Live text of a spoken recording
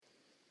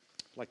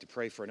I'd like to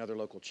pray for another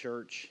local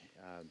church,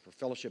 for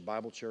Fellowship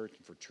Bible Church,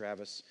 and for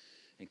Travis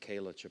and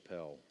Kayla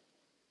Chappelle.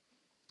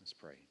 Let's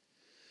pray.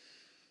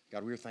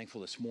 God, we are thankful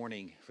this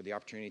morning for the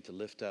opportunity to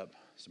lift up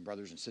some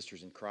brothers and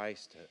sisters in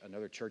Christ,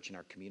 another church in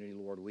our community,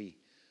 Lord. We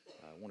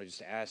want to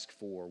just ask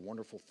for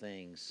wonderful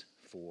things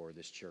for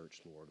this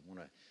church, Lord.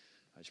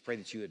 I just pray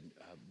that you would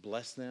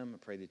bless them.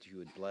 I pray that you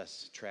would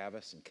bless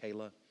Travis and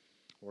Kayla,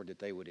 Lord, that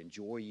they would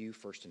enjoy you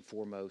first and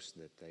foremost,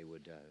 that they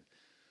would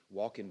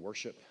walk in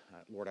worship.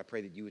 Lord, I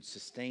pray that you would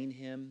sustain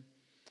him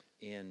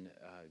in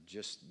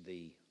just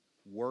the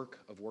work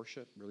of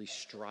worship, really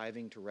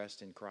striving to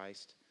rest in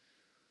Christ.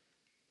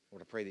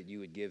 Lord, I pray that you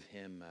would give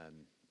him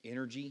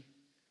energy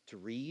to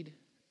read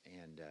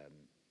and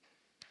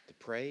to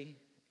pray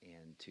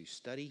and to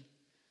study,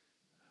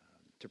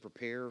 to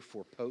prepare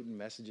for potent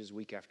messages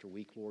week after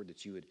week, Lord,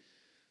 that you would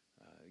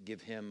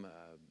give him,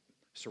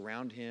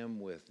 surround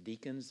him with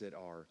deacons that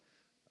are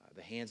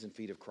the hands and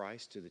feet of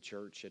Christ to the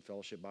church at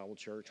Fellowship Bible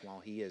Church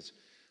while he is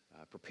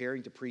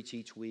preparing to preach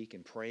each week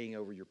and praying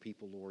over your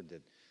people, Lord,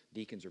 that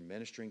deacons are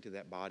ministering to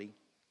that body.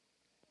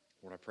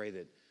 Lord, I pray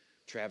that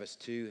Travis,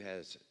 too,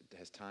 has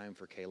time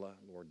for Kayla,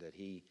 Lord, that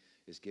he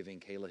is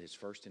giving Kayla his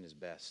first and his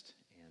best,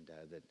 and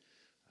that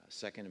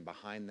second and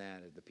behind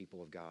that the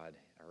people of God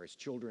are his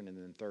children, and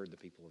then third, the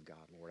people of God.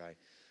 Lord, I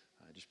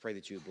just pray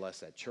that you would bless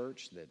that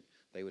church, that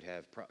they would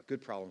have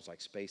good problems like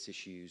space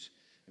issues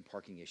and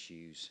parking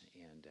issues,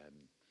 and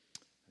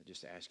I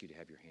just ask you to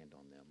have your hand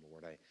on them,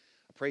 Lord. I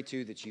pray,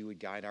 too, that you would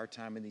guide our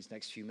time in these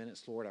next few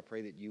minutes, Lord. I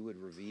pray that you would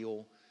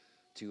reveal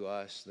to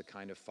us the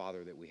kind of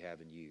Father that we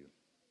have in you.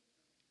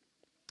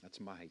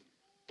 That's my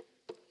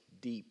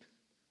deep,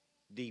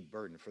 deep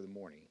burden for the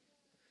morning.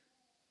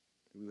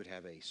 That we would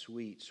have a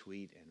sweet,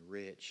 sweet, and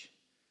rich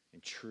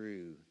and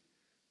true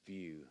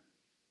view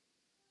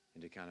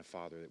into the kind of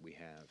Father that we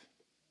have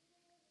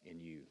in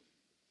you.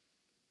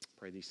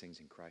 Pray these things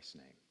in Christ's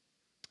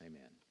name.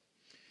 Amen.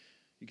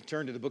 You can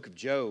turn to the book of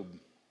Job.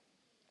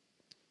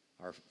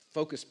 Our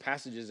focus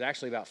passage is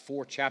actually about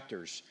 4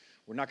 chapters.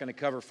 We're not going to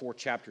cover 4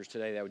 chapters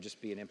today. That would just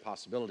be an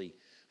impossibility.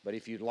 But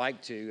if you'd like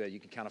to,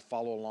 you can kind of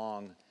follow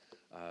along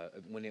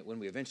when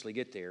we eventually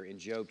get there in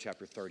Job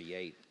chapter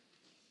 38.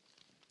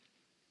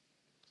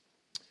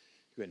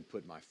 Go ahead and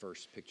put my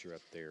first picture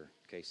up there,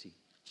 Casey.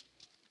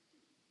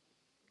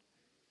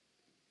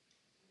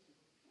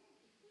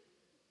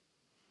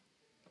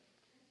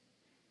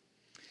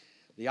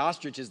 The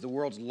ostrich is the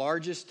world's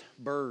largest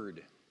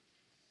bird.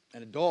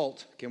 An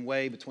adult can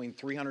weigh between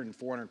 300 and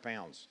 400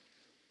 pounds.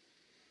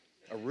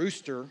 A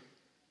rooster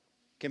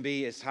can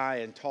be as high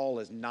and tall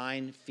as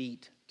 9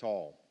 feet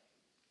tall.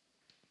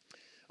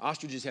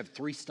 Ostriches have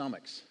 3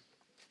 stomachs.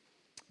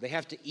 They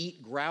have to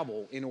eat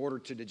gravel in order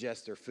to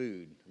digest their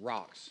food,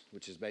 rocks,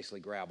 which is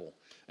basically gravel.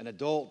 An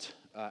adult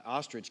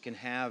ostrich can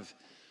have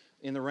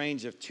in the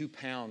range of 2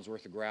 pounds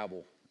worth of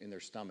gravel in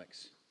their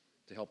stomachs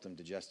to help them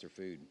digest their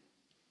food.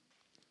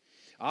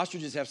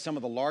 Ostriches have some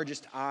of the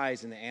largest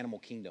eyes in the animal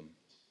kingdom.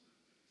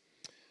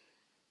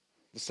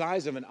 The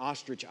size of an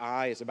ostrich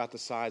eye is about the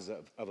size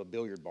of a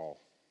billiard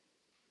ball.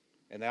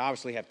 And they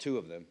obviously have 2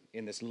 of them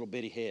in this little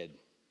bitty head.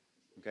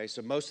 Okay,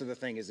 so most of the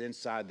thing is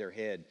inside their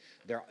head.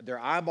 Their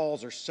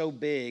eyeballs are so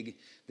big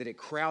that it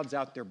crowds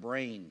out their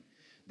brain.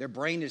 Their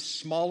brain is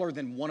smaller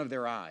than one of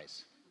their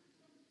eyes.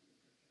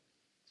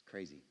 It's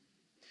crazy.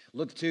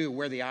 Look, too,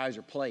 where the eyes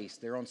are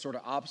placed. They're on sort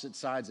of opposite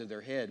sides of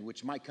their head,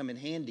 which might come in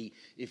handy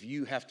if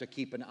you have to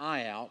keep an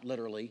eye out,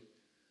 literally,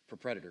 for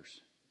predators.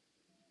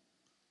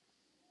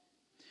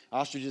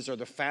 Ostriches are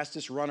the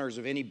fastest runners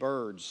of any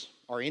birds,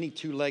 or any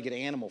 2-legged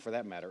animal for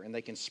that matter, and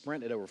they can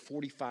sprint at over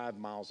 45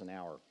 miles an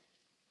hour.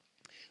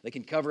 They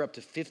can cover up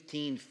to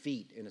 15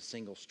 feet in a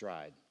single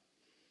stride.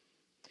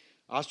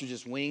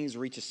 Ostriches' wings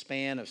reach a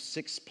span of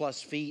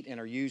 6+ feet and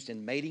are used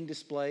in mating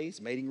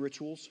displays, mating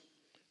rituals,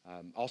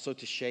 also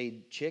to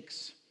shade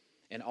chicks,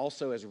 and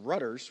also as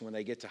rudders when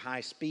they get to high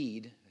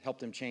speed, help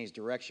them change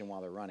direction while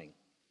they're running.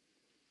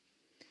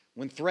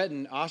 When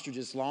threatened,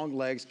 ostriches' long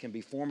legs can be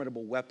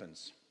formidable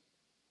weapons.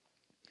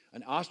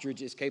 An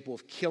ostrich is capable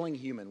of killing a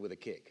human with a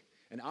kick.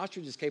 An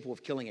ostrich is capable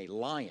of killing a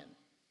lion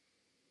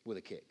with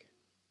a kick.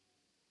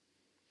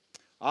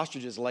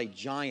 Ostriches lay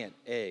giant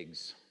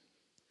eggs.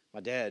 My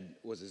dad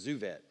was a zoo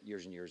vet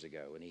years and years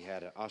ago, and he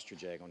had an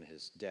ostrich egg on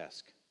his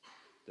desk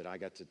that I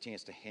got the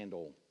chance to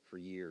handle for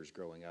years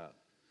growing up.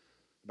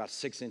 About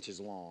 6 inches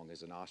long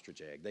is an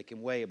ostrich egg. They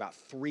can weigh about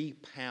 3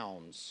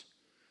 pounds.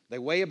 They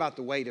weigh about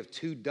the weight of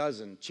 2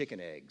 dozen chicken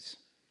eggs.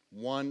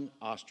 1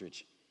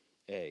 ostrich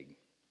egg.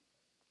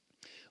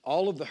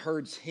 All of the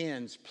herd's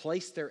hens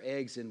place their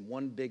eggs in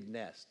one big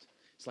nest.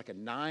 It's like a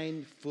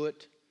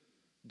 9-foot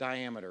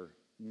diameter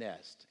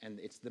nest. And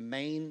it's the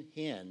main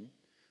hen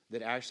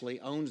that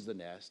actually owns the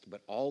nest,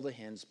 but all the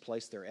hens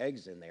place their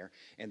eggs in there,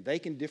 and they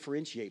can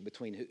differentiate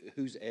between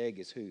whose egg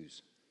is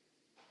whose.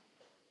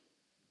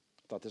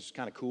 I thought this was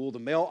kind of cool. The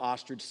male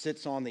ostrich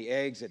sits on the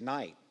eggs at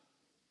night,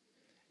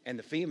 and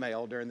the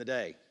female during the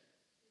day.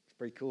 It's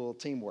pretty cool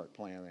teamwork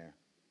plan there.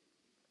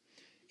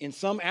 In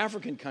some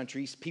African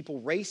countries, people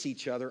race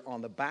each other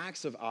on the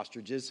backs of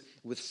ostriches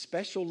with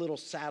special little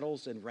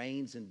saddles and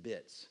reins and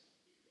bits.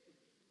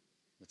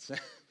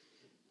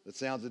 That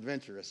sounds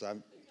adventurous.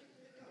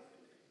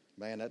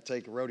 Man, that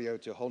take a rodeo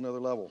to a whole nother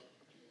level.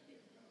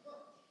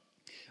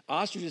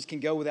 Ostriches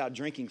can go without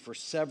drinking for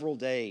several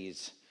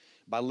days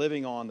by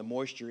living on the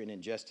moisture in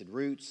ingested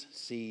roots,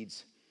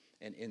 seeds,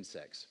 and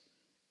insects.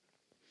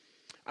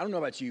 I don't know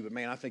about you, but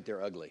man, I think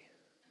they're ugly.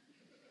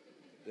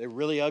 They're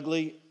really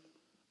ugly,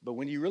 but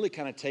when you really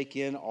kind of take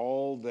in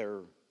all their,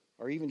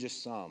 or even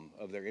just some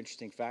of their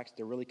interesting facts,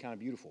 they're really kind of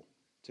beautiful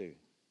too.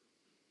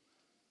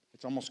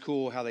 It's almost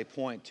cool how they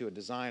point to a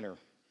designer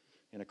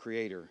and a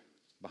creator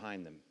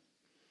behind them.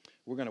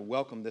 We're going to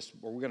welcome this,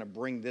 or we're going to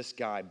bring this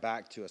guy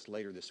back to us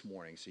later this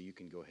morning, so you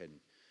can go ahead and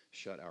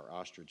shut our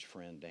ostrich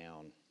friend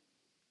down.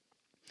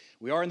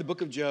 We are in the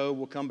book of Job.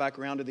 We'll come back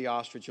around to the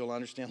ostrich. You'll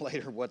understand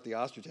later what the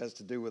ostrich has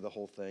to do with the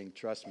whole thing.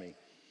 Trust me.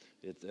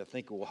 I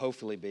think it will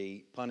hopefully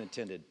be, pun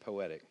intended,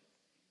 poetic.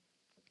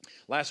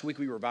 Last week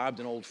we revived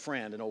an old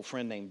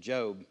friend named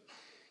Job.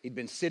 He'd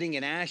been sitting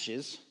in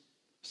ashes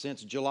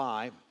since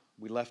July.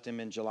 We left him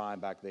in July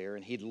back there,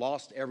 and he'd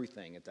lost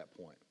everything at that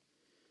point.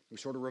 We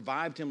sort of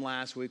revived him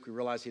last week. We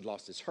realized he'd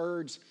lost his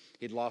herds.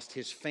 He'd lost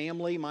his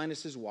family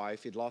minus his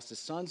wife. He'd lost his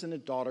sons and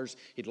his daughters.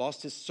 He'd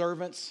lost his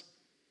servants.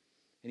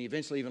 And he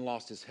eventually even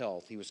lost his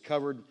health. He was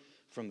covered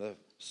from the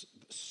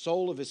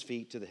sole of his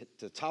feet to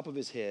the top of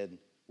his head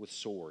with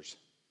sores.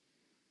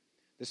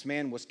 This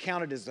man was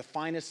counted as the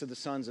finest of the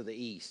sons of the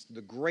East,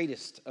 the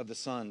greatest of the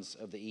sons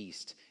of the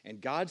East. And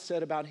God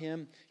said about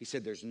him, he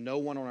said, there's no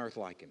one on earth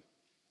like him.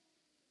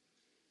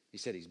 He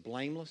said he's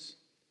blameless,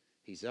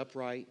 he's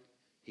upright,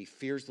 he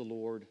fears the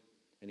Lord,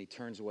 and he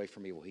turns away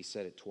from evil. He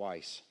said it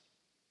twice.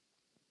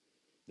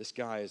 This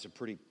guy is a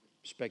pretty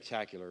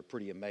spectacular,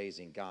 pretty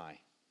amazing guy.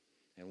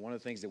 And one of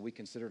the things that we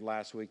considered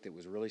last week that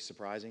was really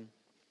surprising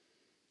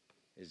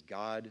is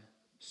God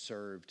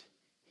served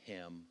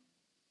him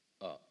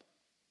up.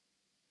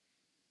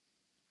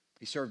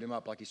 He served him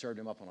up like he served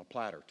him up on a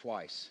platter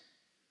twice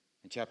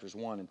in chapters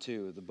 1 and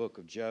 2 of the book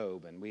of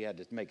Job. And we had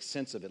to make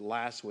sense of it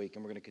last week,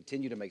 and we're going to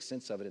continue to make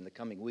sense of it in the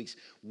coming weeks.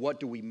 What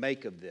do we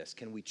make of this?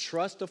 Can we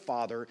trust a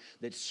father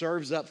that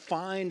serves up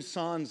fine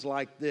sons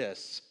like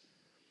this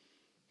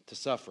to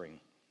suffering?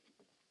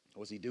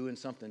 Was he doing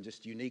something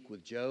just unique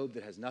with Job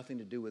that has nothing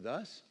to do with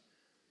us?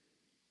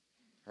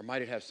 Or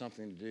might it have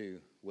something to do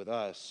with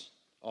us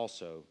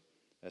also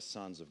as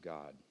sons of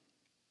God?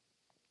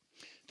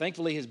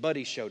 Thankfully, his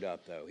buddies showed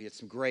up, though. He had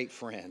some great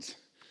friends.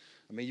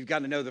 I mean, you've got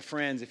to know the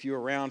friends if you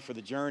were around for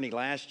the journey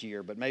last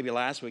year, but maybe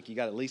last week you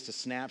got at least a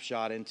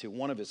snapshot into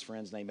one of his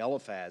friends named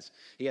Eliphaz.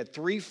 He had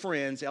 3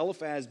 friends,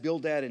 Eliphaz,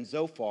 Bildad, and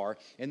Zophar,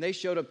 and they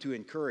showed up to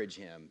encourage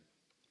him.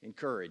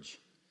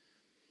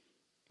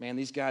 Man,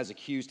 these guys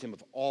accused him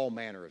of all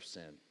manner of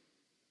sin.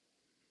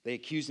 They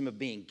accused him of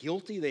being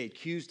guilty. They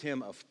accused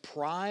him of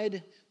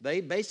pride.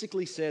 They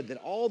basically said that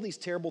all these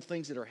terrible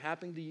things that are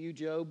happening to you,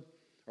 Job,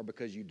 are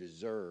because you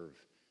deserve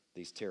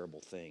these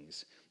terrible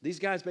things. These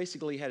guys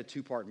basically had a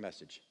 2-part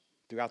message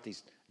throughout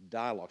these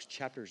dialogues,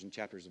 chapters and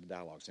chapters of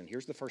dialogues. And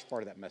here's the first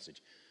part of that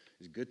message.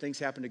 Is good things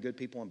happen to good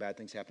people and bad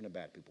things happen to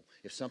bad people.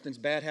 If something's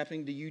bad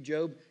happening to you,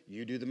 Job,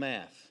 you do the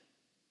math.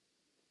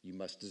 You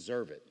must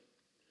deserve it.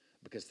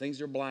 Because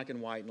things are black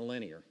and white and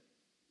linear,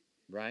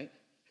 right?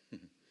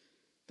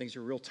 Things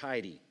are real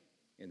tidy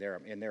in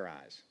their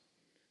eyes.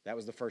 That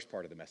was the first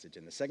part of the message.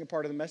 And the second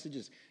part of the message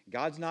is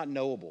God's not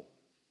knowable.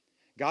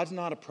 God's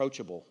not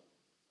approachable.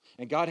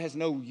 And God has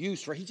no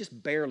use for, he's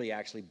just barely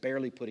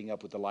putting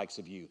up with the likes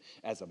of you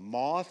as a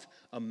moth,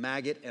 a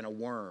maggot, and a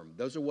worm.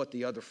 Those are what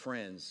the other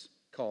friends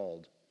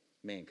called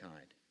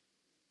mankind.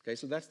 Okay,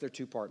 so that's their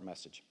 2-part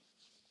message.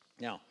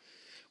 Now,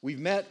 we've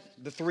met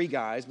the 3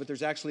 guys, but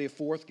there's actually a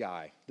 4th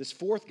guy. This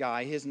 4th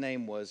guy, his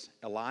name was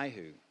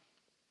Elihu.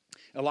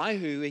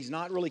 Elihu, he's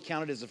not really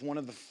counted as one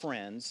of the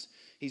friends.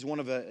 He's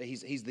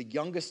he's the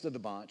youngest of the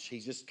bunch.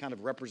 He's just kind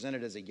of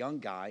represented as a young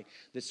guy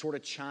that sort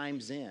of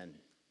chimes in.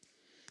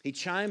 He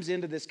chimes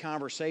into this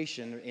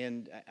conversation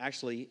in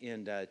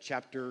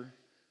chapter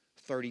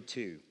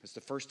 32. It's the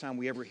first time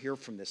we ever hear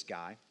from this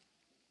guy.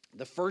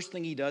 The first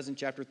thing he does in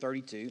chapter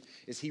 32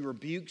 is he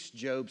rebukes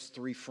Job's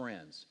 3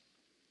 friends.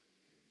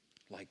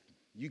 Like,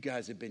 you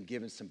guys have been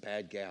given some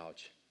bad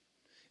gouge.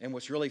 And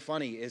what's really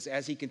funny is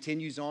as he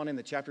continues on in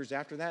the chapters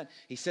after that,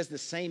 he says the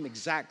same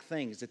exact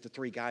things that the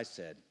 3 guys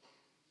said.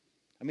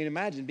 I mean,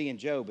 imagine being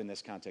Job in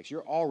this context.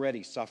 You're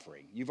already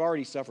suffering. You've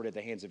already suffered at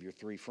the hands of your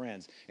 3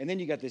 friends. And then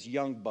you got this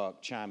young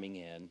buck chiming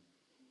in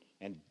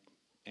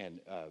and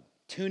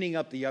tuning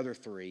up the other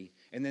 3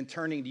 and then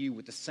turning to you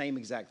with the same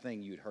exact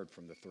thing you'd heard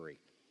from the 3.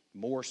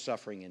 More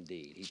suffering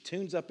indeed. He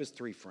tunes up his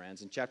 3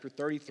 friends. In chapter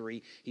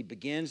 33, he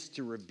begins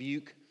to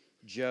rebuke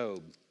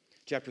Job.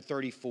 Chapter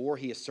 34,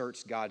 he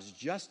asserts God's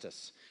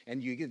justice.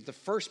 And you get the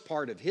first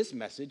part of his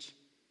message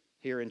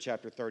here in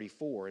chapter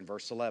 34 in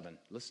verse 11.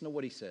 Listen to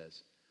what he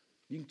says.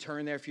 You can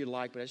turn there if you'd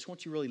like, but I just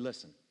want you to really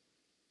listen.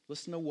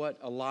 Listen to what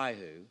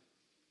Elihu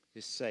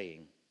is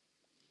saying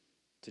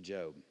to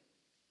Job.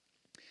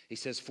 He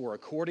says, for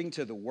according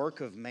to the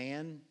work of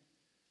man,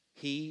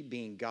 he,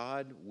 being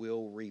God,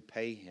 will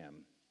repay him.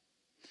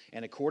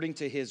 And according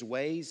to his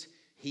ways,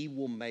 he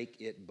will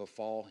make it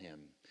befall him.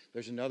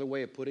 There's another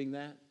way of putting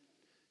that.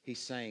 He's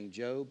saying,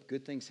 Job,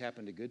 good things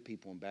happen to good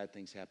people and bad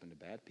things happen to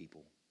bad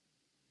people.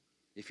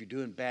 If you're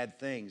doing bad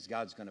things,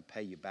 God's going to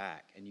pay you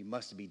back. And you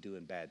must be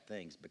doing bad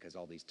things because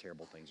all these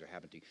terrible things are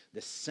happening to you.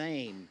 The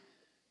same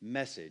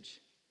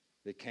message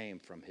that came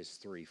from his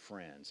three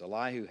friends.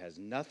 Elihu has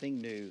nothing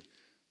new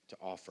to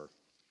offer.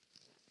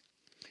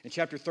 In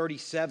chapter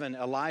 37,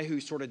 Elihu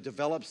sort of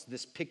develops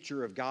this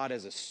picture of God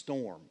as a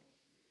storm.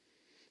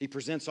 He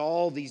presents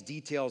all these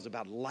details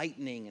about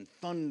lightning and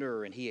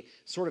thunder, and he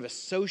sort of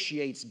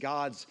associates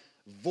God's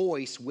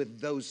voice with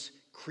those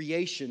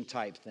creation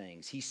type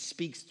things. He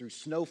speaks through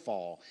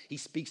snowfall. He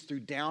speaks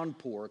through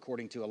downpour,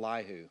 according to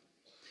Elihu.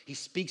 He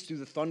speaks through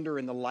the thunder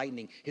and the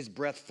lightning. His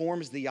breath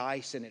forms the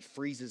ice and it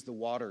freezes the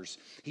waters.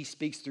 He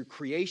speaks through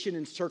creation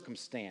and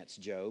circumstance,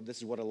 Job. This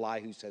is what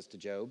Elihu says to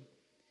Job.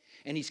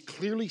 And he's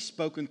clearly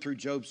spoken through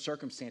Job's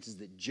circumstances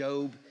that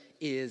Job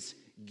is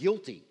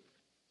guilty.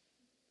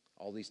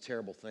 All these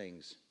terrible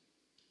things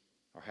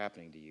are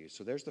happening to you.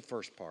 So there's the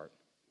first part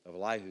of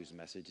Elihu's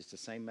message. It's the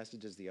same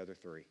message as the other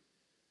three.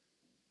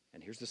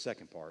 And here's the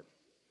second part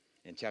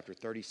in chapter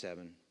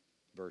 37,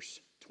 verse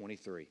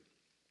 23.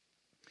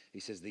 He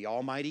says, the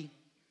Almighty,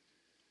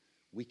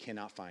 we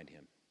cannot find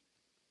him.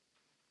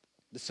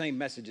 The same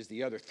message as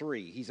the other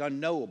three. He's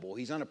unknowable.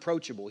 He's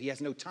unapproachable. He has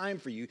no time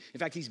for you. In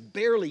fact, he's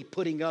barely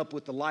putting up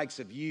with the likes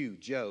of you,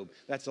 Job.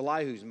 That's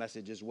Elihu's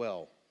message as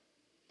well.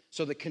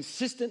 So the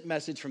consistent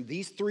message from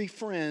these three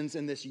friends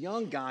and this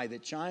young guy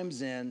that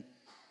chimes in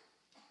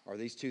are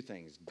these two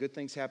things. Good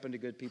things happen to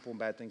good people and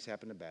bad things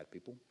happen to bad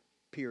people,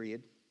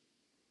 period.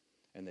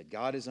 And that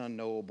God is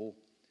unknowable.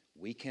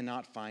 We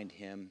cannot find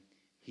him.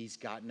 He's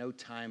got no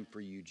time for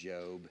you,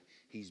 Job.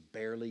 He's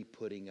barely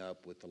putting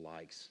up with the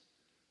likes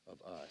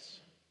of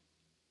us.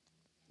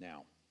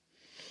 Now,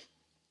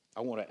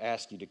 I want to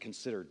ask you to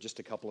consider just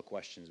a couple of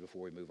questions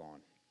before we move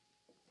on.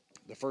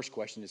 The first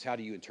question is, how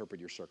do you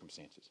interpret your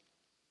circumstances?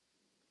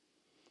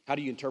 How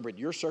do you interpret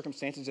your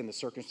circumstances and the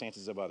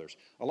circumstances of others?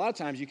 A lot of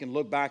times you can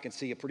look back and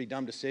see a pretty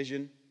dumb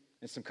decision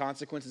and some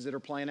consequences that are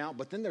playing out,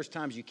 but then there's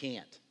times you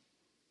can't.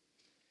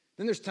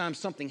 Then there's times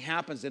something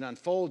happens that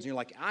unfolds and you're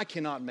like, I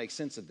cannot make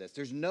sense of this.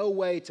 There's no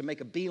way to make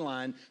a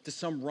beeline to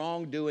some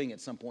wrongdoing at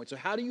some point. So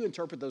how do you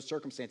interpret those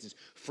circumstances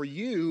for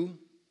you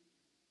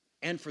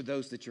and for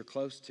those that you're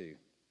close to?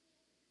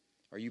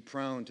 Are you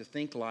prone to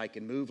think like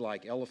and move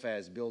like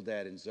Eliphaz,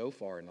 Bildad, and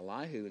Zophar and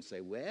Elihu and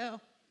say,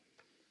 well,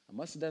 I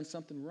must have done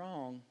something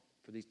wrong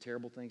for these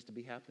terrible things to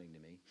be happening to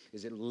me?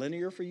 Is it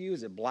linear for you?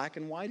 Is it black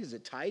and white? Is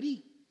it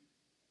tidy?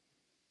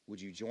 Would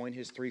you join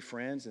his three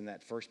friends in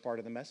that first part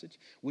of the message?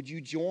 Would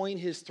you join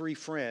his three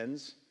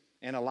friends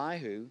and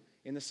Elihu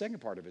in the second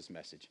part of his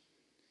message?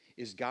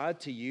 Is God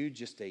to you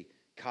just a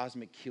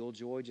cosmic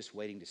killjoy just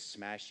waiting to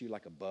smash you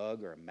like a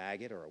bug or a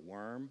maggot or a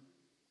worm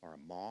or a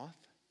moth?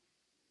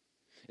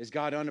 Is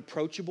God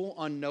unapproachable,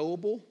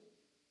 unknowable?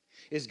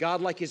 Is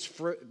God like his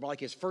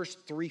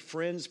first three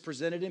friends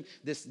presented him,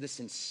 this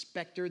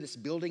inspector, this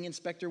building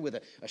inspector with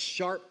a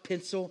sharp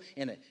pencil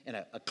and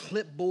a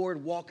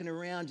clipboard walking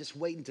around just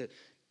waiting to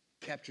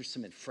capture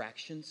some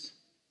infractions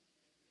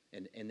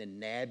and then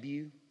nab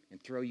you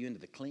and throw you into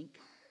the clink?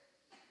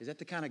 Is that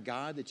the kind of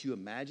God that you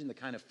imagine, the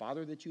kind of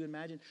father that you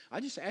imagine? I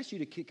just ask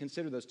you to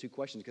consider those two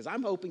questions because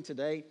I'm hoping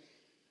today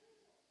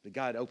that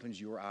God opens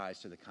your eyes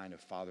to the kind of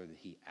father that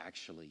he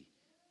actually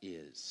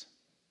is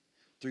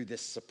through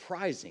this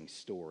surprising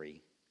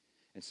story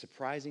and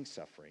surprising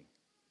suffering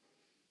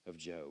of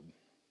Job.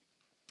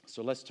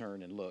 So let's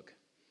turn and look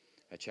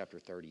at chapter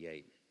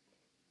 38.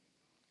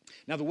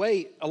 Now, the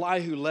way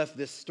Elihu left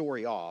this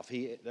story off,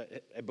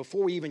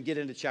 before we even get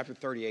into chapter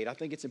 38, I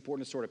think it's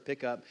important to sort of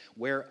pick up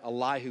where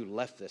Elihu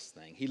left this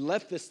thing. He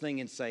left this thing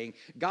in saying,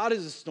 God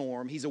is a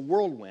storm. He's a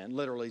whirlwind,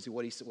 literally is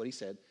what he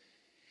said.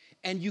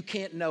 And you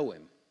can't know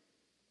him.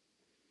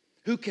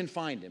 Who can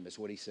find him is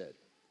what he said.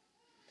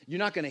 You're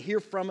not going to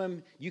hear from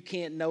him. You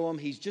can't know him.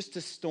 He's just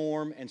a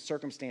storm and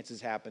circumstances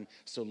happen,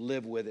 so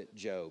live with it,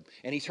 Job.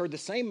 And he's heard the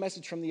same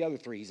message from the other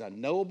three. He's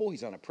unknowable,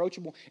 he's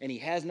unapproachable, and he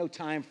has no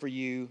time for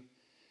you.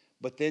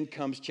 But then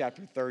comes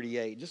chapter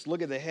 38. Just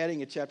look at the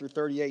heading of chapter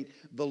 38.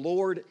 The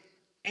Lord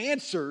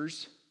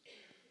answers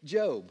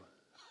Job.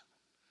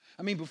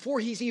 I mean, before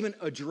he's even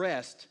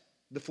addressed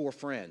the four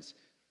friends,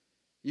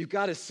 you've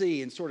got to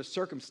see in sort of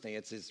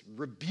circumstances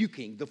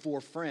rebuking the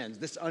four friends.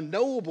 This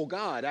unknowable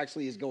God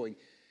actually is going,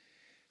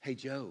 hey,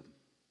 Job,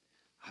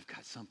 I've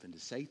got something to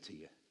say to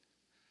you.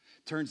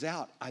 Turns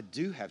out I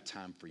do have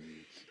time for you.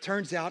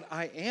 Turns out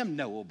I am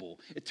knowable.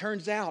 It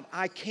turns out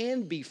I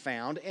can be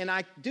found and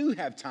I do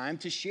have time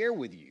to share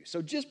with you.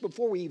 So just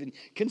before we even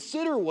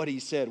consider what he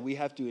said, we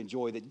have to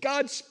enjoy that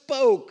God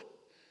spoke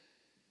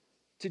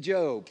to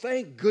Job.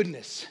 Thank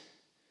goodness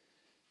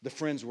the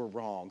friends were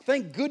wrong.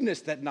 Thank goodness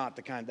that's not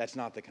the kind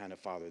of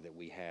father that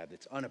we have,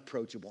 that's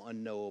unapproachable,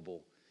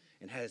 unknowable,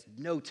 and has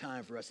no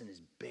time for us and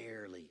is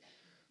barely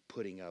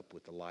putting up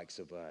with the likes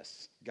of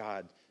us.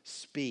 God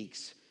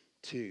speaks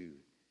to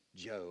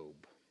Job.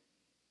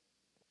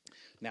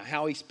 Now,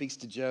 how he speaks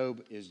to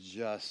Job is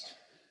just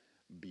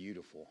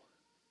beautiful.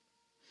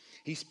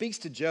 He speaks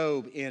to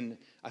Job in,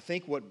 I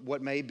think,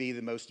 what may be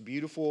the most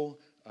beautiful,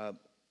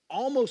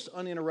 almost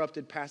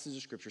uninterrupted passage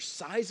of Scripture,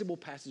 sizable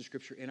passage of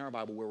Scripture in our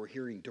Bible where we're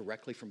hearing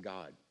directly from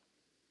God.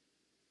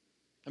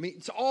 I mean,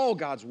 it's all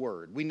God's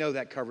Word. We know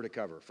that cover to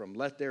cover, from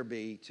let there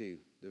be to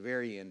the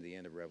very end, the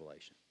end of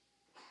Revelation.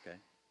 Okay?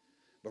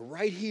 But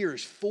right here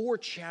is 4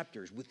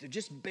 chapters with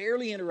just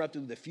barely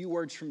interrupted with a few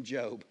words from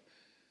Job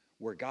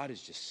where God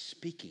is just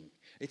speaking.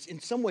 It's in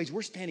some ways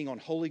we're standing on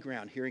holy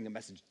ground hearing a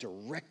message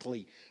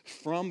directly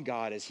from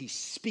God as he's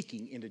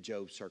speaking into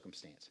Job's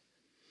circumstance.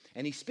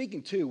 And he's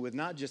speaking too with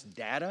not just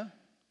data,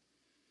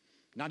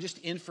 not just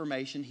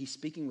information. He's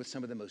speaking with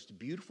some of the most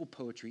beautiful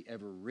poetry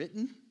ever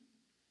written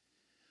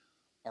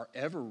or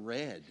ever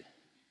read.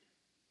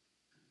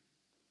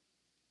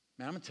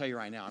 Man, I'm going to tell you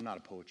right now, I'm not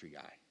a poetry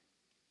guy.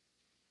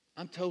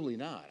 I'm totally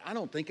not. I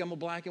don't think I'm a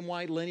black and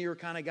white linear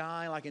kind of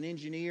guy, like an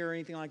engineer or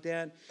anything like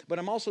that. But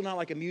I'm also not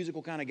like a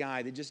musical kind of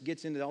guy that just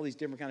gets into all these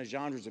different kind of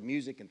genres of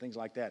music and things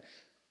like that.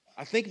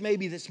 I think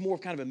maybe that's more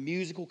of kind of a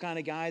musical kind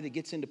of guy that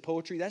gets into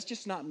poetry. That's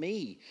just not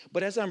me.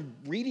 But as I'm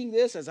reading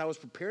this, as I was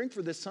preparing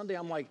for this Sunday,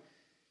 I'm like,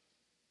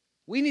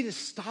 we need to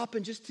stop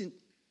and just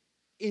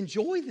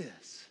enjoy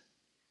this.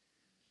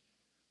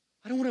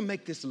 I don't want to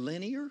make this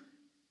linear.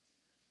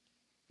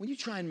 When you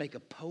try and make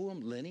a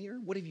poem linear,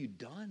 what have you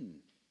done?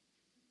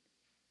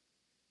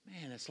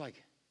 Man, it's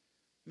like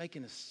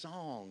making a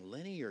song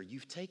linear.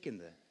 You've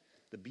taken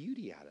the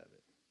beauty out of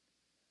it.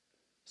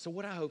 So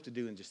what I hope to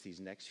do in just these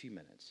next few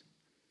minutes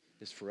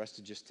is for us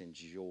to just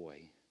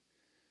enjoy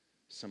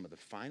some of the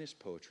finest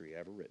poetry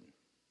ever written,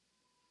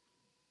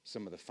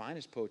 some of the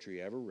finest poetry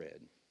ever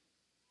read,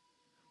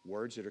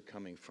 words that are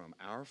coming from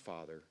our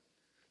Father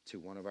to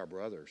one of our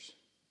brothers,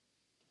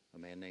 a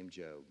man named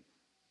Job.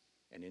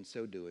 And in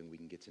so doing, we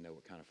can get to know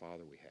what kind of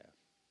Father we have.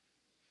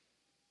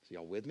 So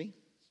y'all with me?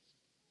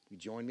 You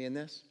join me in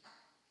this?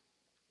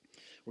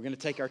 We're going to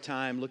take our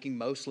time looking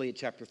mostly at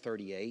chapter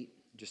 38,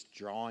 just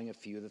drawing a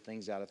few of the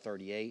things out of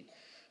 38.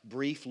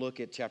 Brief look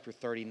at chapter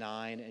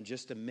 39 and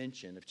just a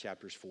mention of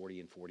chapters 40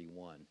 and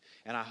 41.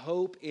 And I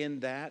hope in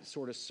that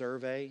sort of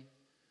survey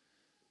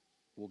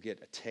we'll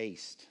get a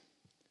taste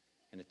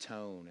and a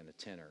tone and a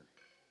tenor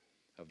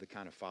of the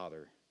kind of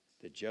Father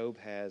that Job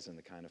has and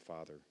the kind of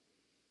Father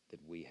that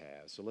we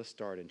have. So let's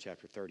start in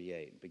chapter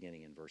 38,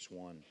 beginning in verse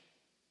 1.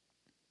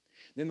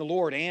 Then the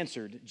Lord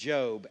answered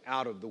Job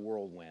out of the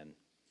whirlwind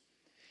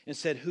and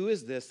said, "Who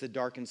is this that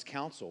darkens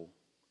counsel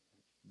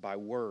by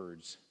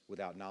words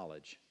without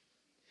knowledge?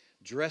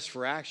 Dress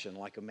for action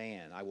like a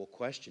man. I will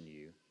question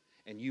you,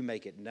 and you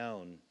make it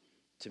known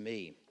to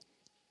me."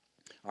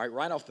 All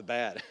right off the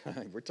bat,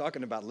 we're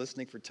talking about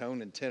listening for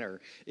tone and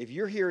tenor. If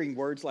you're hearing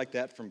words like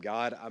that from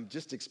God, I'm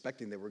just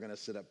expecting that we're going to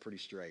sit up pretty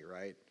straight,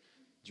 right?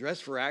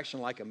 Dress for action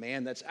like a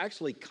man, that's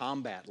actually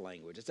combat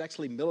language. It's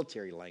actually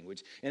military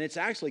language. And it's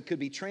actually could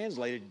be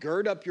translated,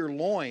 gird up your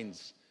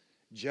loins,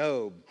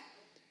 Job.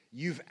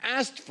 You've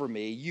asked for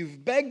me,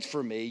 you've begged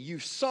for me,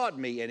 you've sought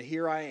me, and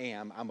here I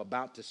am. I'm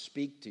about to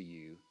speak to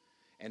you,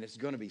 and it's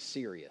going to be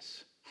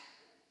serious.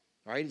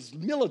 All right, it's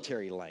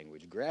military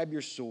language. Grab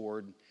your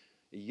sword.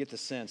 You get the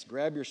sense,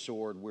 grab your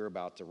sword. We're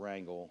about to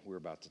wrangle. We're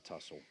about to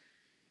tussle.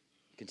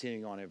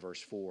 Continuing on in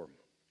verse 4.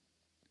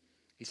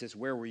 He says,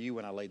 "Where were you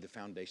when I laid the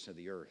foundation of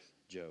the earth,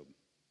 Job?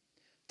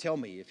 Tell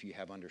me if you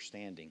have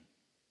understanding.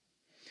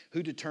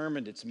 Who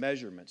determined its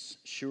measurements?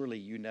 Surely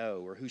you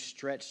know. Or who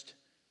stretched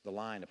the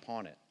line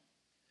upon it?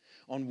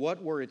 On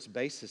what were its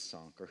bases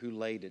sunk? Or who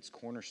laid its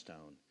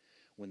cornerstone?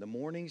 When the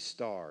morning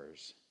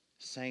stars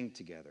sang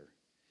together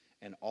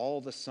and all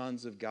the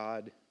sons of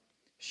God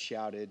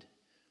shouted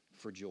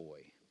for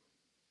joy."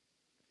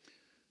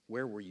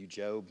 Where were you,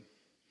 Job,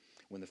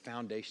 when the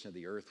foundation of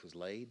the earth was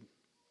laid?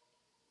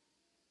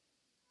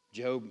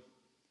 Job,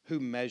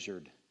 who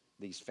measured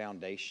these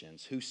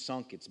foundations? Who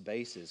sunk its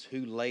bases?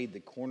 Who laid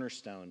the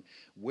cornerstone?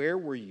 Where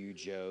were you,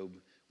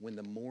 Job, when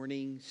the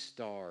morning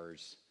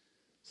stars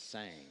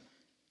sang?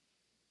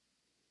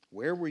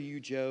 Where were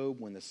you, Job,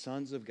 when the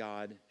sons of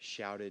God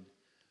shouted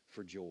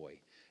for joy?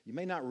 You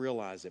may not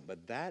realize it,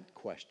 but that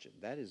question,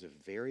 that is a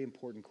very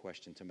important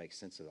question to make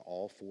sense of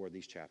all 4 of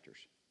these chapters.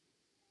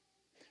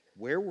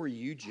 Where were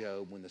you,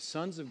 Job, when the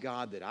sons of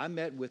God that I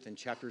met with in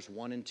chapters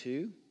 1 and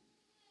 2,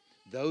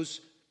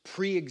 those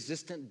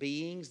pre-existent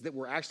beings that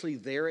were actually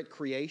there at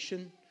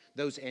creation,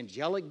 those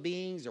angelic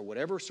beings or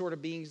whatever sort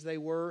of beings they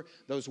were,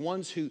 those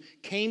ones who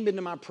came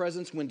into my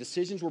presence when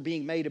decisions were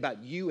being made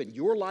about you and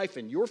your life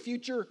and your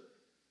future,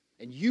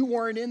 and you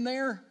weren't in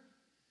there?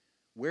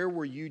 Where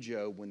were you,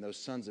 Job, when those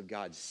sons of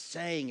God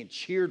sang and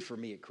cheered for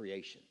me at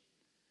creation?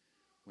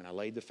 When I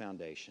laid the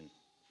foundation,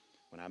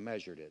 when I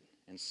measured it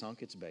and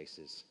sunk its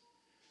bases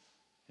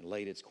and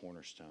laid its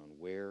cornerstone,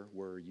 where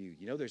were you?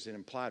 You know, there's an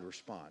implied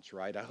response,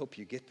 right? I hope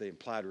you get the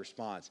implied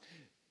response.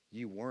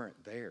 You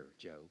weren't there,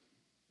 Job.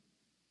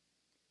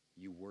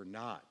 You were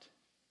not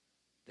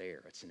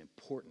there. It's an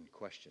important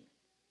question.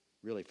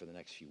 really for the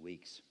next few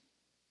weeks.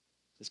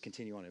 Let's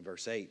continue on in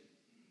verse 8.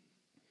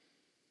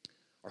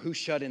 Or who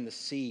shut in the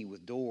sea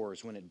with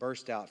doors when it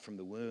burst out from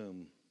the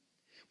womb?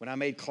 When I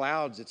made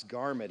clouds its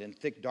garment and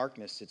thick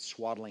darkness its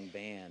swaddling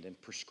band, and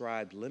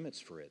prescribed limits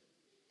for it,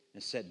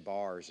 and set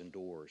bars and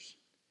doors,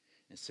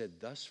 and said,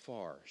 thus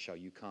far shall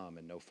you come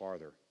and no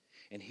farther,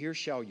 and here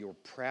shall your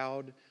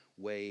proud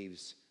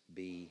waves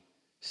be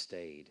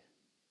stayed.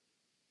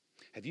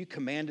 Have you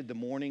commanded the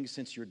morning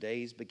since your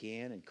days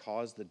began, and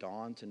caused the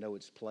dawn to know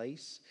its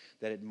place,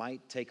 that it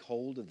might take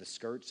hold of the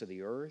skirts of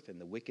the earth, and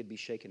the wicked be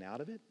shaken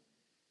out of it?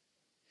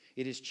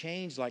 It is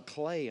changed like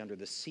clay under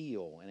the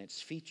seal, and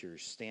its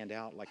features stand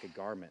out like a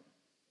garment.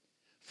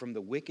 From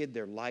the wicked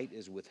their light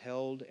is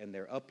withheld, and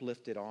their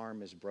uplifted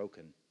arm is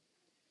broken.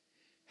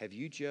 Have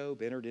you,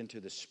 Job, entered into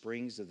the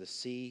springs of the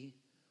sea,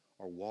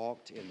 or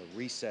walked in the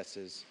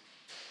recesses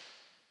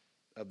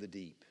of the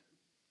deep?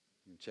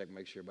 Check,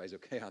 make sure everybody's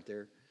okay out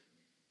there.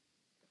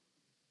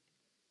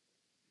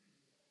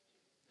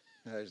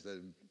 All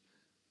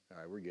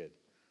right, we're good.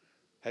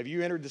 Have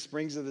you entered the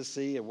springs of the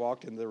sea and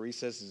walked in the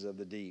recesses of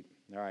the deep?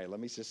 All right, let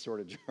me just sort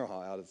of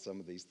draw out of some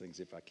of these things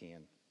if I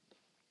can.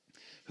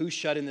 Who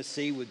shut in the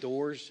sea with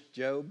doors,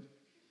 Job?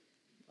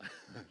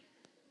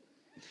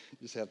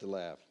 Just have to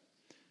laugh.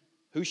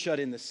 Who shut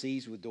in the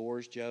seas with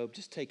doors, Job?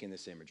 Just take in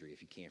this imagery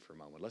if you can for a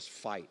moment. Let's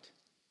fight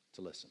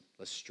to listen.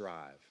 Let's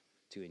strive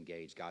to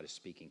engage. God is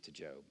speaking to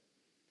Job.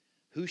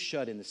 Who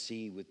shut in the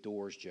sea with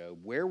doors, Job?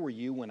 Where were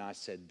you when I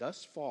said,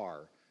 thus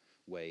far,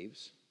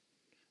 waves?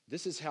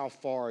 This is how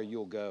far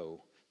you'll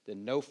go,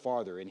 then no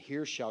farther, and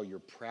here shall your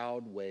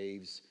proud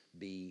waves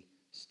be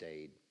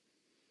stayed.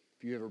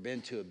 If you've ever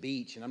been to a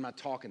beach, and I'm not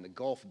talking the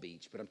Gulf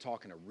beach, but I'm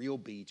talking a real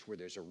beach where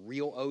there's a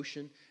real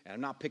ocean, and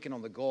I'm not picking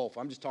on the Gulf,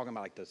 I'm just talking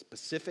about like the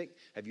Pacific.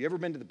 Have you ever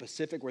been to the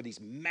Pacific where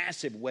these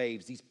massive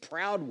waves, these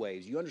proud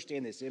waves, you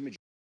understand this image,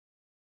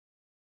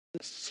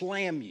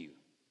 slam you?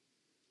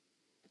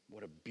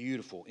 What a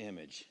beautiful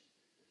image.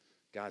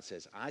 God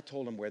says, I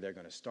told them where they're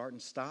going to start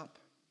and stop,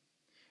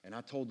 and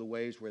I told the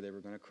waves where they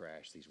were going to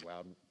crash, these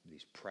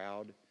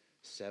proud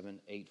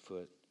 7-8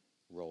 foot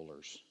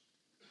rollers.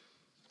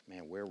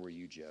 Man, where were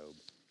you, Job?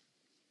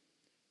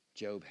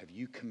 Job, have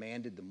you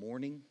commanded the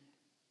morning?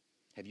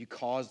 Have you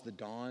caused the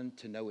dawn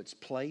to know its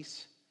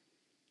place?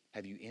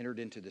 Have you entered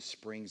into the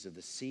springs of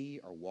the sea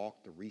or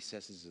walked the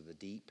recesses of the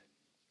deep?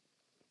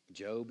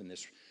 Job, in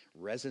this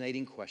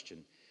resonating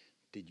question,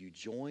 did you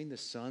join the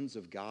sons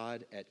of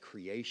God at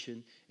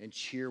creation and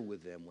cheer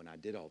with them when I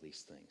did all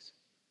these things?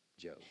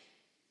 Job.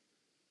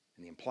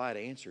 And the implied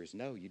answer is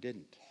no, you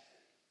didn't.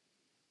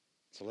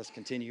 So let's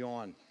continue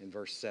on in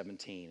verse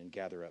 17 and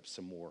gather up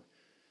some more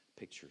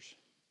pictures.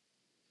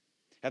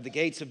 Have the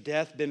gates of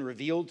death been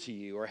revealed to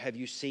you, or have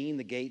you seen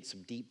the gates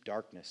of deep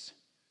darkness?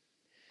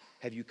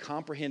 Have you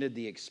comprehended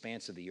the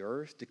expanse of the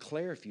earth?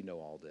 Declare if you know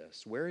all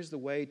this. Where is the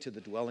way to the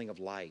dwelling of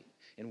light?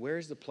 And where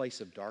is the place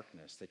of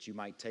darkness that you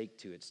might take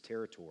to its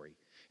territory,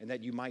 and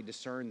that you might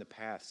discern the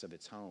paths of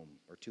its home,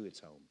 or to its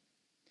home?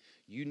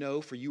 You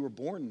know, for you were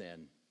born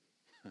then.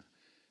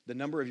 The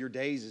number of your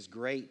days is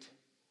great.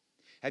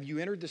 Have you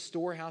entered the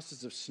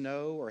storehouses of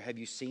snow, or have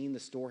you seen the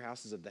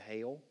storehouses of the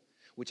hail,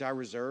 which I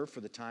reserve for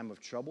the time of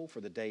trouble,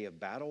 for the day of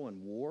battle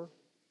and war?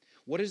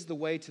 What is the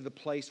way to the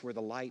place where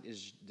the light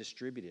is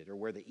distributed, or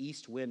where the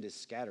east wind is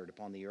scattered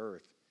upon the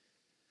earth?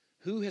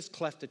 Who has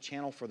cleft a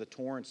channel for the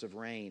torrents of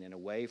rain and a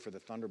way for the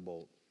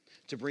thunderbolt,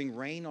 to bring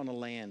rain on a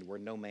land where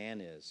no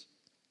man is,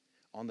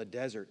 on the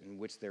desert in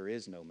which there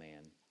is no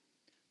man,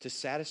 to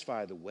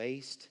satisfy the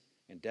waste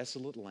and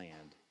desolate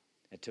land,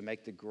 and to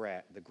make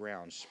the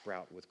ground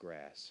sprout with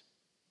grass?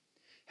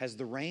 Has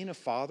the rain a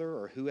father,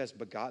 or who has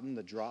begotten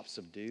the drops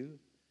of dew?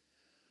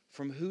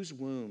 From whose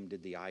womb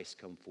did the ice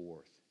come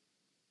forth?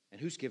 And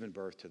who's given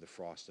birth to the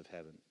frost of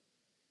heaven?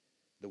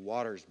 The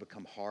waters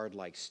become hard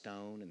like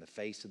stone, and the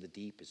face of the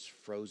deep is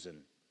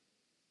frozen.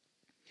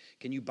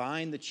 Can you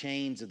bind the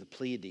chains of the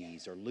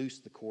Pleiades, or loose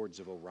the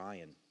cords of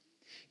Orion?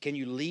 Can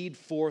you lead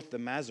forth the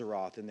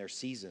Mazzaroth in their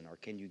season, or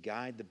can you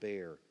guide the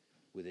bear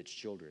with its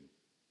children?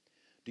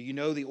 Do you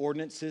know the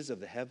ordinances of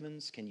the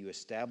heavens? Can you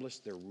establish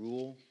their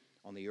rule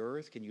on the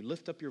earth? Can you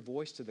lift up your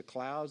voice to the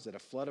clouds, that a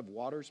flood of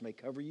waters may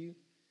cover you?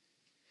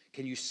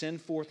 Can you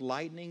send forth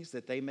lightnings,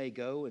 that they may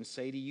go and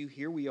say to you,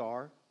 here we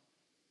are?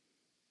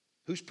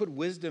 Who's put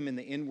wisdom in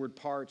the inward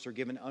parts, or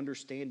given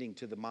understanding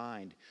to the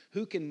mind?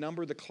 Who can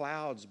number the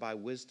clouds by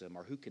wisdom,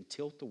 or who can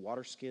tilt the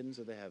waterskins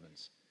of the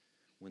heavens,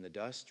 when the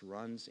dust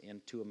runs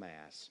into a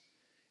mass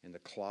and the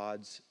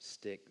clods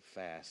stick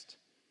fast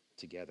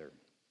together?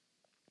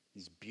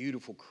 These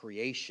beautiful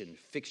creation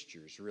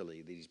fixtures,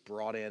 really, that he's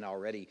brought in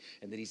already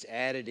and that he's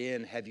added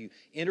in. Have you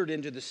entered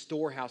into the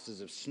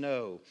storehouses of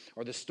snow,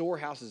 or the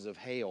storehouses of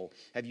hail?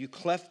 Have you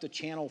cleft a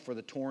channel for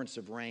the torrents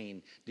of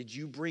rain? Did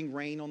you bring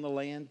rain on the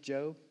land,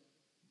 Job?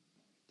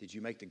 Did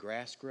you make the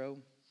grass grow?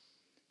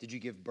 Did you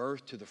give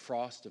birth to the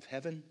frost of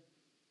heaven?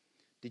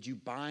 Did you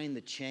bind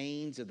the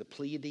chains of the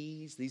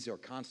Pleiades? These are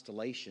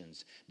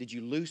constellations. Did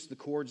you loose the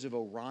cords of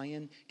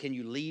Orion? Can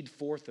you lead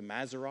forth the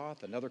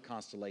Mazzaroth? Another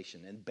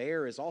constellation. And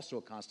Bear is also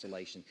a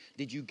constellation.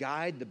 Did you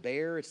guide the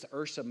Bear? It's the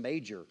Ursa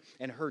Major.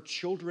 And her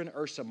children,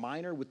 Ursa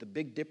Minor, with the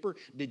Big Dipper.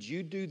 Did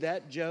you do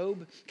that,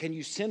 Job? Can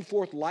you send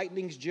forth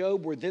lightnings,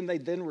 Job, where then they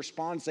then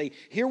respond and say,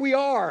 here we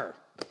are.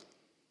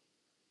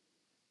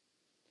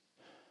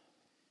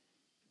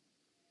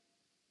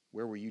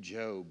 Where were you,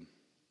 Job,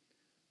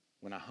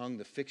 when I hung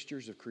the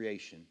fixtures of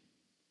creation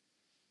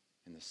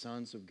and the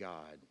sons of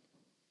God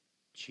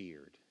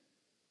cheered?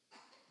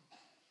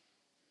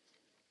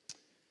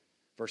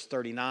 Verse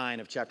 39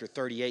 of chapter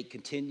 38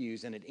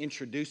 continues, and it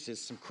introduces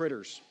some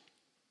critters.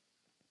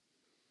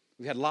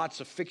 We've had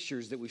lots of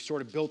fixtures that we've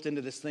sort of built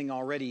into this thing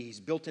already. He's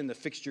built in the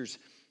fixtures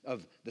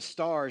of the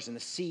stars and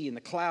the sea and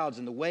the clouds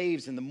and the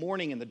waves and the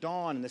morning and the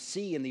dawn and the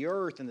sea and the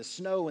earth and the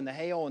snow and the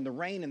hail and the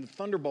rain and the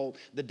thunderbolt,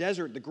 the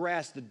desert, the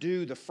grass, the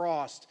dew, the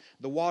frost,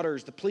 the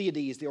waters, the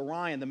Pleiades, the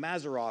Orion, the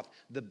Mazzaroth,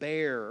 the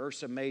Bear,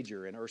 Ursa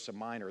Major and Ursa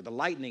Minor, the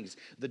lightnings,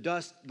 the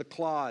dust, the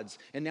clods.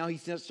 And now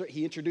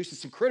he introduces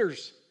some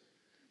critters.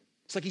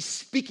 It's like he's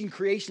speaking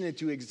creation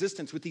into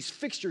existence with these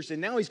fixtures,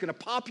 and now he's going to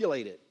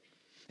populate it.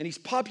 And he's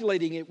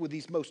populating it with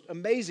these most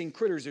amazing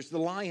critters. There's the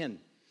lion.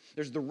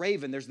 There's the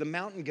raven, there's the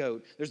mountain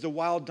goat, there's the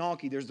wild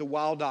donkey, there's the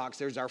wild ox,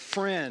 there's our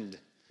friend,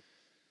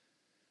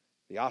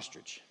 the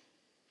ostrich.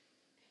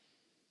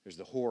 There's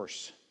the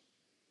horse,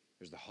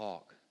 there's the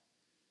hawk,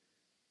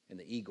 and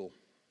the eagle.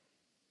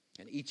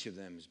 And each of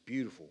them is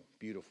beautiful,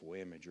 beautiful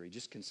imagery.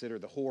 Just consider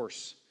the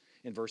horse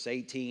in verse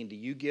 18. Do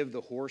you give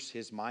the horse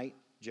his might,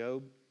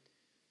 Job?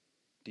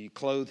 Do you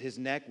clothe his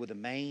neck with a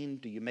mane?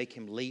 Do you make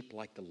him leap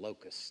like the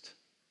locust?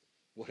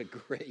 What a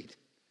great,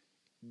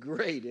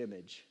 great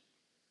image.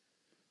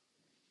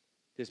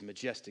 His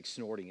majestic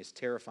snorting is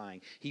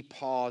terrifying. He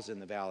paws in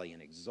the valley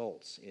and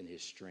exults in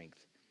his strength.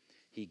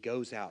 He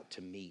goes out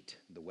to meet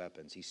the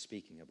weapons. He's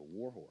speaking of a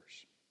war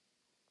horse.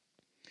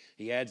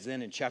 He adds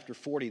then in chapter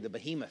 40 the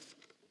behemoth,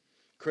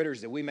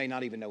 critters that we may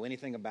not even know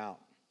anything about.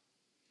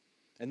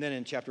 And then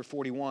in chapter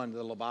 41,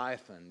 the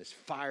Leviathan, this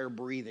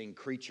fire-breathing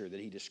creature that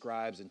he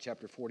describes in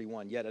chapter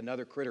 41, yet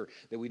another critter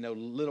that we know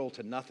little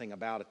to nothing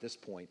about at this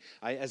point.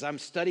 As I'm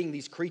studying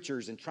these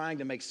creatures and trying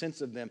to make sense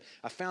of them,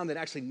 I found that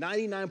actually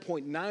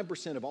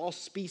 99.9% of all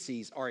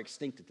species are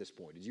extinct at this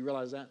point. Did you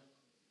realize that?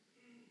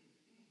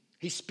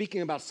 He's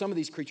speaking about some of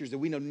these creatures that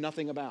we know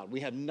nothing about. We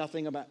have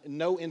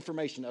no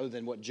information other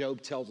than what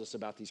Job tells us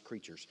about these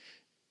creatures.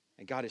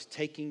 And God is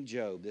taking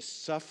Job, this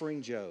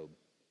suffering Job,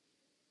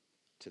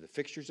 to the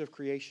fixtures of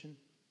creation,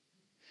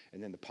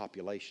 and then the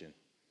population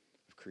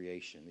of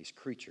creation, these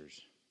creatures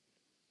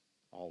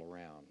all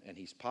around. And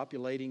he's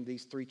populating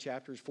these 4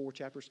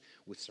 chapters,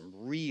 with some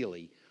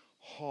really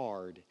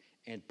hard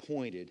and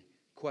pointed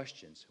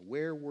questions.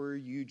 Where were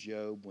you,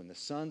 Job, when the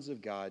sons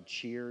of God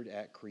cheered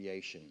at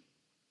creation?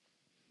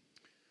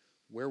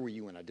 Where were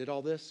you when I did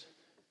all this?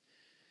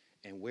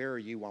 And where are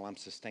you while I'm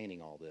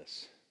sustaining all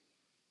this?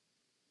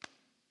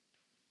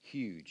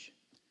 Huge,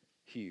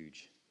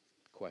 huge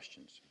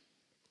questions.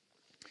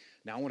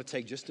 Now, I want to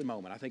take just a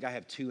moment. I think I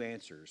have 2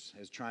 answers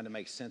as trying to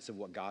make sense of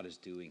what God is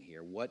doing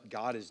here. What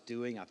God is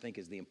doing, I think,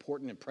 is the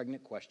important and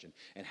pregnant question.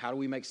 And how do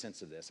we make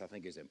sense of this, I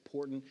think, is an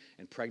important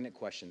and pregnant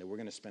question that we're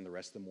going to spend the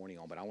rest of the morning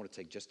on. But I want to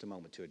take just a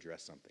moment to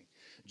address something.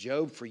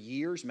 Job, for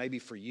years, maybe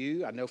for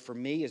you, I know for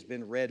me, has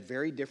been read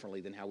very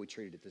differently than how we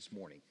treated it this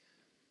morning.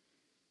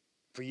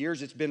 For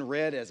years, it's been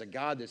read as a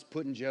God that's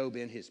putting Job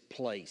in his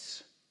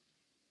place.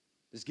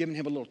 That's given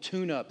him a little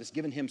tune-up. That's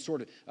given him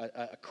sort of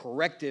a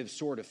corrective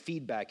sort of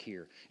feedback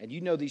here. And you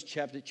know these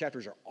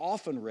chapters are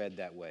often read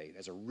that way,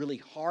 as a really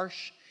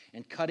harsh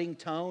and cutting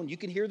tone. You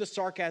can hear the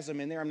sarcasm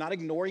in there. I'm not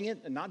ignoring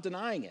it and not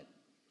denying it.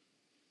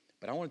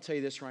 But I want to tell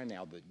you this right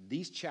now, that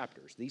these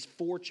chapters, these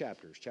 4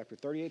 chapters, chapter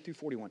 38 through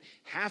 41,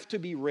 have to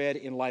be read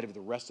in light of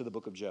the rest of the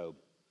book of Job.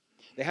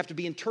 They have to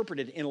be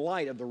interpreted in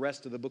light of the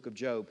rest of the book of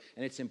Job.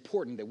 And it's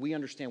important that we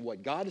understand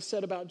what God has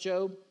said about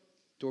Job,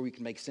 to where we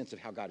can make sense of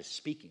how God is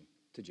speaking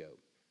to Job.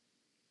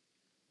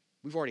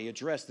 We've already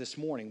addressed this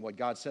morning what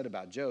God said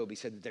about Job. He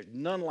said that there's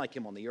none like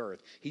him on the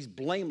earth. He's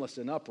blameless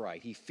and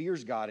upright. He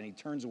fears God and he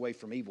turns away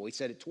from evil. He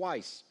said it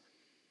twice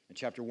in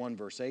chapter 1,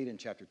 verse 8 and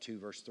chapter 2,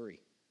 verse 3.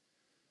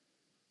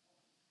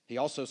 He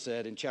also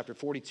said in chapter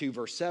 42,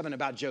 verse 7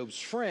 about Job's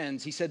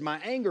friends, he said, my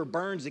anger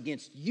burns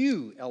against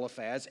you,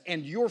 Eliphaz,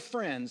 and your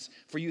friends,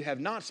 for you have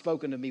not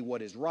spoken to me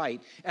what is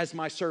right, as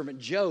my servant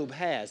Job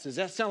has. Does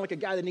that sound like a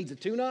guy that needs a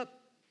tune-up?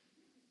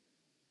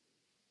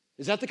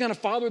 Is that the kind of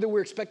father that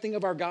we're expecting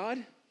of our God?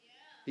 Yeah.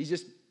 He's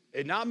just,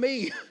 not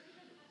me.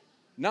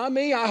 Not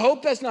me. I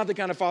hope that's not the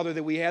kind of father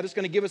that we have that's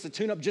going to give us a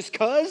tune-up just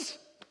because.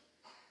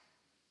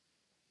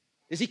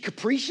 Is he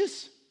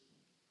capricious?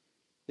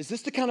 Is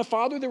this the kind of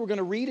father that we're going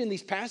to read in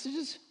these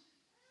passages?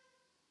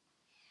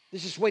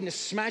 He's just waiting to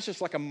smash us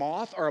like a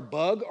moth or a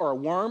bug or a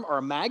worm or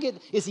a maggot?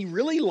 Is he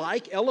really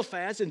like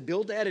Eliphaz and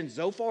Bildad and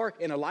Zophar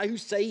and Elihu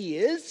say he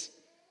is?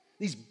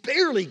 He's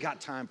barely got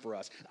time for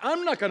us.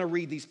 I'm not going to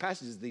read these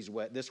passages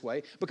this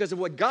way because of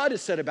what God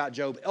has said about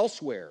Job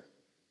elsewhere.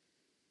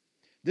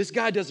 This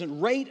guy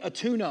doesn't rate a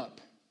tune-up.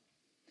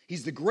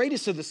 He's the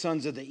greatest of the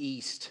sons of the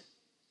East.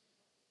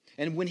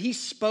 And when he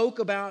spoke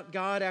about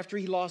God after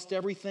he lost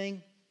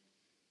everything,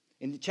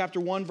 in chapter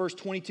 1, verse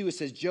 22, it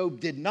says, Job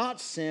did not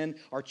sin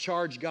or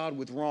charge God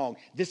with wrong.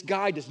 This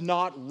guy does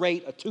not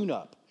rate a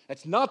tune-up.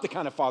 That's not the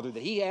kind of father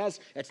that he has.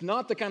 That's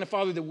not the kind of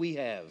father that we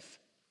have.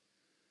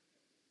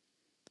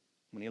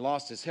 When he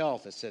lost his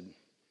health, it said,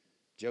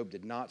 Job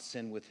did not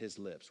sin with his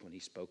lips when he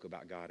spoke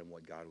about God and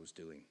what God was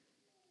doing.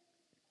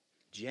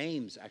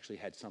 James actually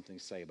had something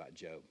to say about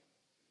Job.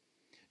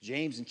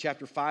 James in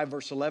chapter 5,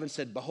 verse 11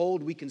 said,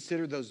 Behold, we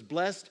consider those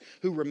blessed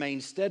who remain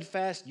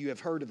steadfast. You have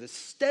heard of the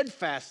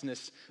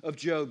steadfastness of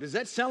Job. Does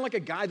that sound like a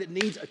guy that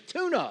needs a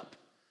tune-up?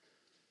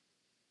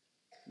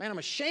 Man, I'm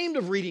ashamed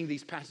of reading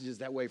these passages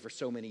that way for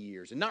so many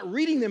years and not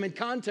reading them in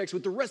context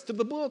with the rest of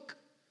the book.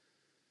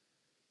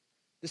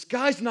 This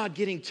guy's not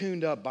getting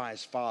tuned up by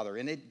his father.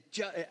 And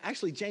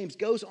actually, James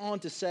goes on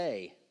to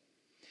say,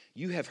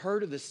 You have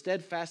heard of the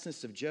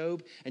steadfastness of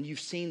Job, and you've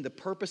seen the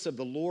purpose of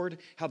the Lord,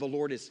 how the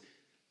Lord is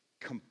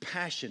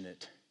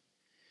compassionate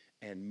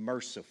and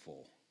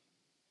merciful.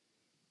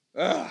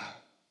 That's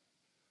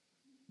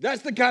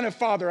the kind of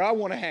father I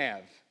want to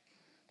have.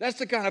 That's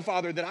the kind of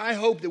father that I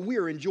hope that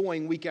we're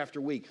enjoying week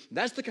after week.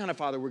 That's the kind of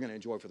father we're going to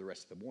enjoy for the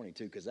rest of the morning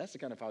too, because that's the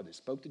kind of father that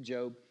spoke to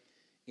Job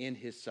in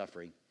his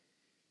suffering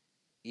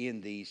in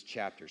these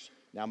chapters.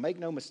 Now make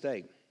no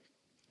mistake,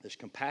 this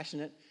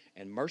compassionate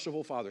and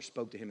merciful father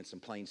spoke to him in some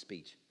plain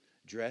speech.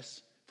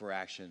 Dress for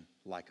action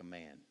like a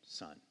man,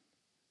 son.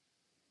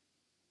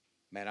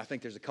 Man, I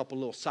think there's a couple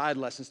little side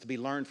lessons to be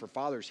learned for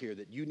fathers here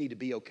that you need to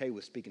be okay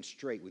with speaking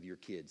straight with your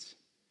kids.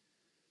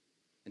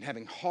 And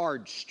having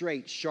hard,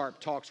 straight, sharp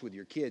talks with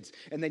your kids.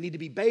 And they need to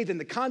be bathed in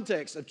the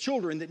context of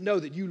children that know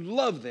that you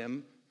love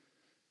them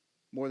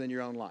more than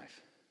your own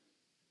life.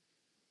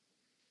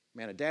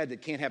 Man, a dad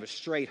that can't have a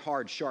straight,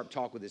 hard, sharp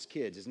talk with his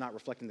kids is not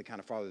reflecting the kind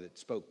of father that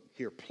spoke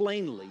here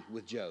plainly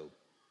with Job.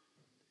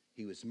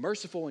 He was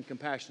merciful and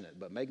compassionate,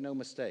 but make no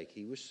mistake,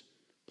 he was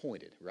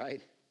pointed,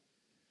 right?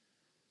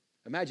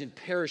 Imagine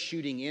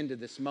parachuting into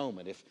this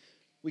moment. If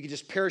we could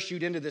just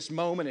parachute into this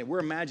moment and we're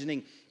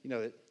imagining,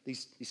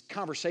 these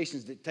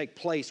conversations that take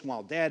place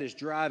while dad is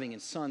driving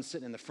and son's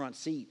sitting in the front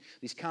seat.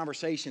 These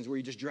conversations where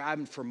you're just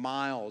driving for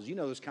miles. You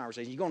know those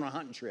conversations. You're going on a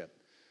hunting trip.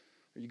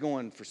 Or you're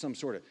going for some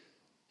sort of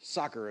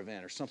soccer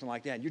event or something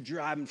like that. And you're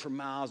driving for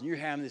miles and you're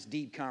having this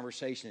deep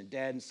conversation and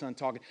dad and son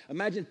talking.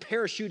 Imagine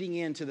parachuting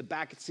into the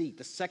back seat,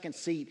 the second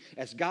seat,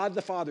 as God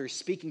the Father is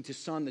speaking to his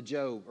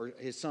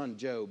son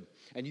Job.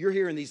 And you're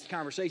hearing these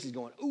conversations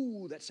going,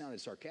 ooh, that sounded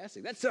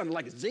sarcastic. That sounded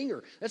like a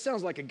zinger. That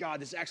sounds like a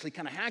God that's actually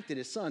kind of hacked at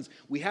his sons.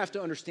 We have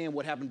to understand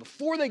what happened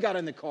before they got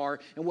in the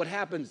car and what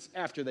happens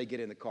after they get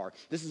in the car.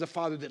 This is a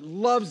father that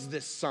loves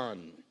this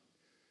son.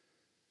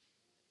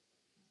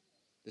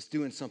 That's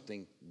doing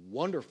something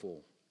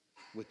wonderful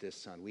with this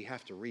son. We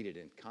have to read it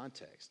in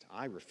context.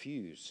 I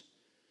refuse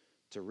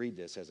to read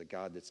this as a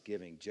God that's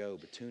giving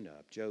Job a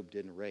tune-up. Job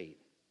didn't rate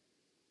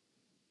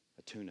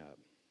a tune-up.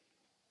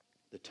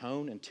 The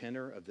tone and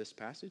tenor of this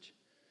passage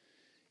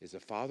is a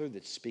father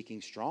that's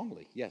speaking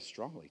strongly, yes,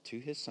 strongly, to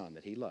his son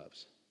that he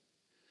loves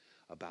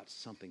about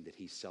something that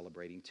he's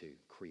celebrating too,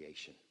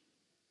 creation.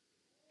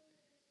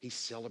 He's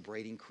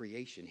celebrating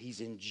creation.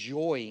 He's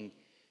enjoying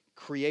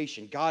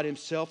creation. God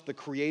himself, the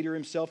creator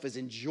himself, is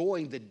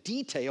enjoying the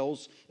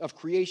details of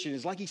creation.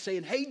 It's like he's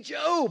saying, hey,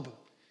 Job,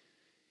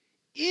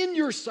 in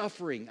your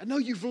suffering, I know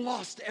you've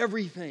lost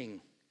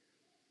everything.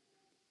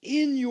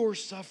 In your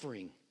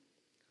suffering,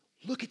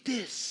 look at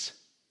this.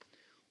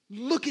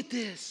 Look at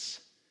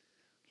this.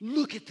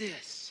 Look at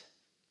this.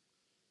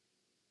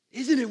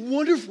 Isn't it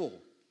wonderful?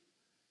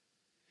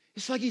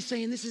 It's like he's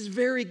saying, this is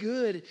very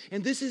good,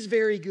 and this is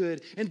very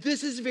good, and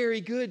this is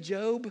very good,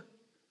 Job.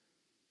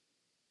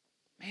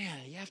 Man,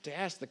 you have to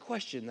ask the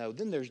question, though.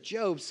 Then there's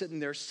Job sitting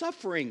there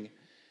suffering.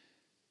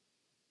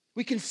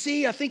 We can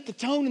see, I think, the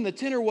tone and the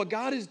tenor, what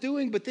God is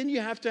doing, but then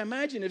you have to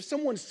imagine if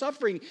someone's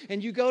suffering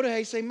and you go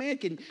to, say, man,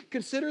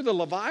 consider the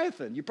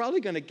Leviathan. You're probably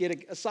going to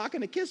get a sock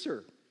and a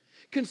kisser.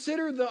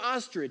 Consider the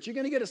ostrich. You're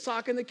going to get a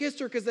sock and a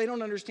kisser because they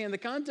don't understand the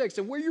context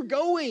and where you're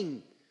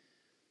going.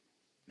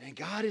 Man,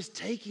 God is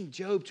taking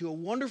Job to a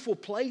wonderful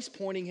place,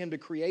 pointing him to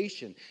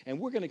creation. And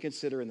we're going to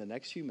consider in the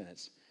next few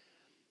minutes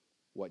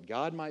what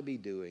God might be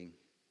doing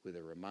with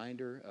a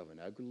reminder of an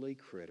ugly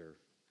critter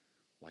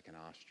like an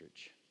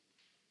ostrich.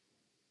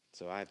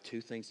 So I have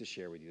two things to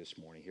share with you this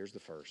morning. Here's the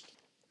first.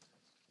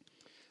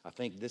 I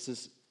think this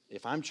is,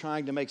 if I'm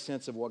trying to make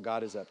sense of what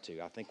God is up to,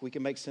 I think we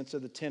can make sense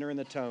of the tenor and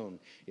the tone.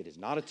 It is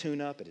not a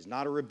tune-up. It is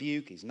not a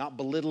rebuke. He's not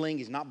belittling.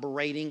 He's not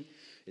berating.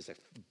 It's a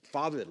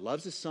father that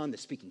loves his son,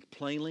 that's speaking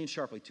plainly and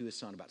sharply to his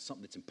son about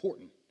something that's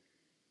important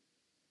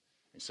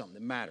and something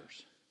that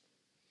matters.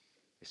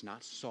 It's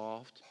not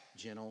soft,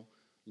 gentle,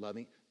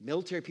 loving.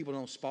 Military people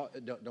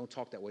don't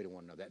talk that way to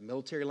one another. That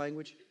military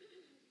language,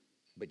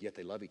 but yet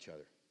they love each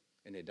other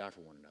and they die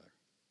for one another.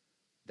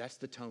 That's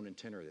the tone and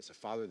tenor of this. A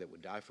father that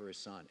would die for his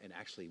son and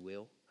actually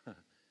will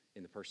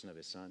in the person of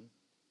his son.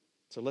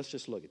 So let's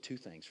just look at two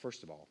things.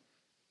 First of all,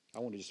 I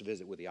want to just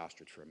visit with the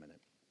ostrich for a minute.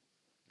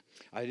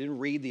 I didn't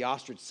read the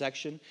ostrich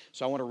section,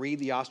 so I want to read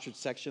the ostrich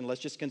section.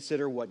 Let's just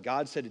consider what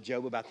God said to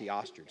Job about the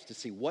ostrich to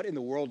see what in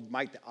the world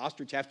might the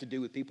ostrich have to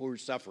do with people who are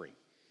suffering.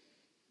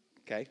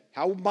 Okay?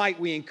 How might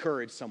we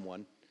encourage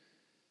someone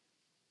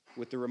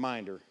with the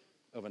reminder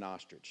of an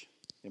ostrich?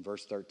 In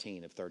verse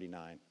 13 of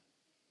 39.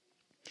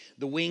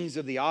 The wings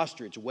of the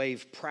ostrich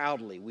wave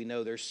proudly. We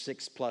know they're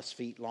 6+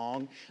 feet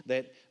long.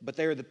 But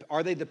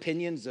are they the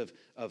pinions of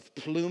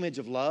plumage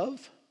of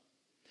love?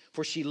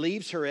 For she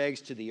leaves her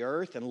eggs to the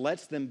earth and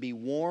lets them be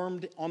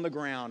warmed on the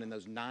ground in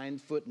those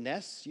 9-foot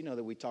nests,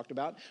 that we talked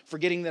about,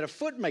 forgetting that a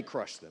foot may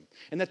crush them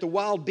and that the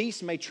wild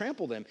beasts may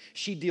trample them.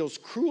 She deals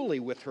cruelly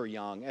with her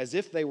young as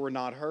if they were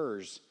not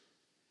hers.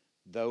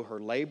 Though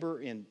her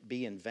labor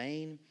be in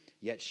vain,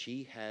 yet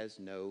she has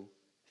no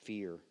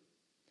fear,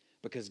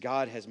 because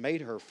God has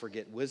made her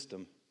forget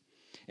wisdom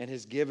and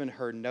has given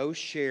her no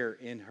share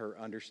in her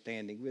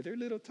understanding with her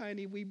little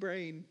tiny wee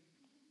brain,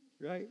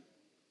 right?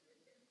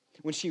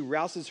 When she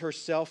rouses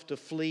herself to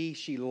flee,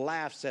 she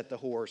laughs at the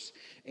horse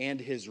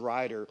and his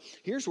rider.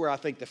 Here's where I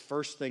think the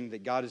first thing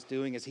that God is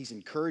doing is he's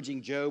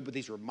encouraging Job with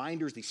these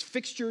reminders, these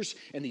fixtures,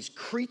 and these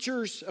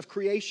creatures of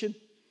creation.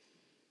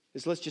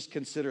 Let's just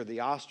consider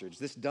the ostrich,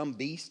 this dumb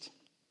beast,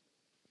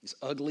 this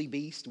ugly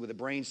beast with a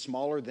brain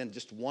smaller than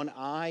just one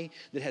eye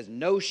that has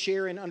no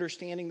share in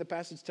understanding, the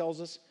passage tells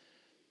us.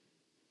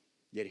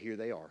 Yet here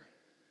they are,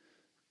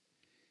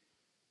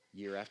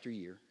 year after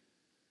year,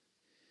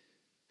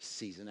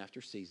 season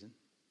after season.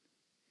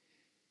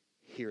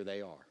 Here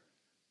they are.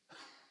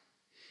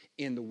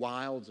 In the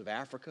wilds of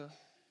Africa,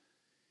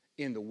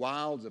 in the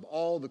wilds of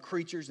all the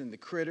creatures and the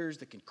critters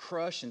that can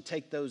crush and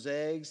take those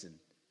eggs and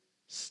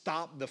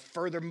stop the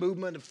further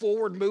movement, the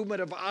forward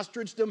movement of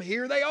ostrichdom,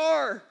 here they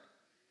are.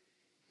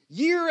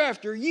 Year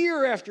after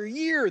year after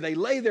year, they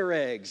lay their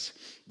eggs.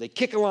 They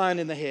kick a line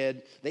in the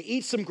head. They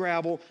eat some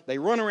gravel. They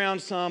run around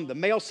some. The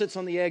male sits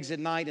on the eggs at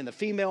night and the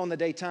female in the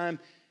daytime.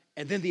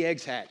 And then the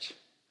eggs hatch.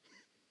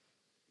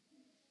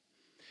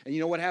 And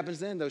you know what happens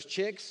then? Those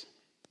chicks,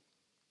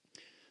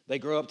 they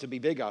grow up to be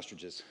big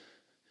ostriches.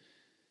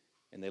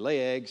 And they lay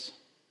eggs.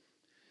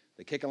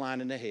 They kick a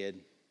line in the head.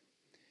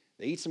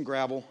 They eat some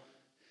gravel.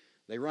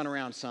 They run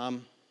around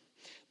some.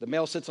 The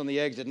male sits on the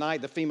eggs at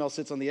night. The female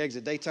sits on the eggs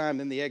at daytime.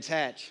 Then the eggs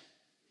hatch.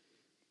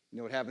 You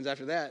know what happens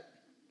after that?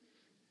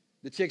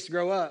 The chicks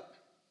grow up.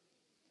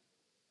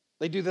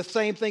 They do the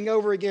same thing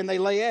over again. They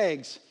lay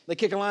eggs. They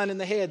kick a line in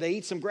the head. They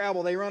eat some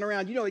gravel. They run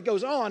around. It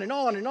goes on and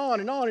on and on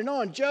and on and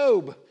on.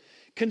 Job,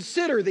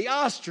 consider the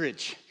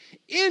ostrich.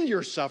 In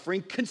your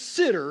suffering,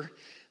 consider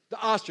the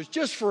ostrich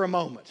just for a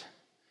moment.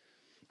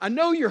 I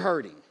know you're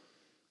hurting.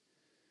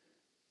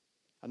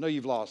 I know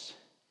you've lost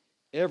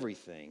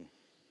everything.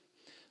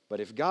 But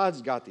if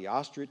God's got the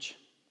ostrich,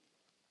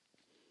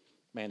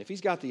 man, if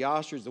he's got the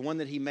ostrich, the one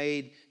that he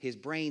made his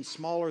brain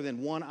smaller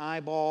than one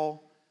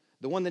eyeball,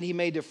 the one that he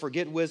made to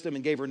forget wisdom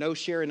and gave her no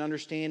share in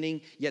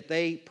understanding, yet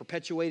they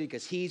perpetuated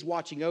because he's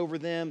watching over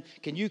them,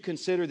 can you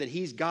consider that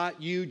he's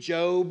got you,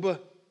 Job?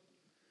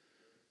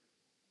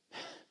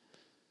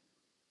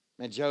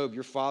 Man, Job,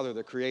 your father,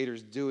 the Creator,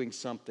 is doing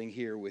something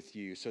here with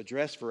you. So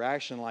dress for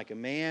action like a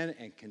man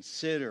and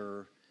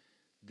consider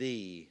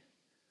the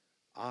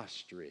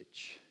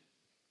ostrich.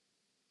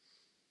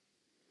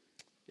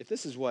 If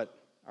this is what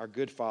our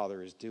good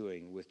Father is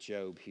doing with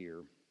Job here,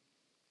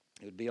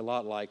 it would be a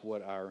lot like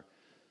what our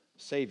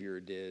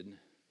Savior did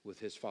with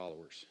his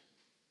followers.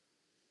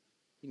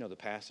 You know the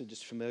passage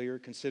is familiar.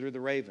 Consider the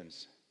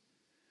ravens.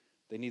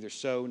 They neither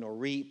sow nor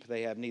reap.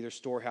 They have neither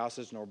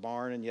storehouses nor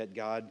barn, and yet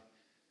God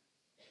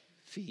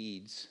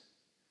feeds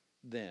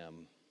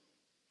them.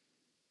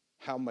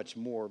 How much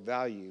more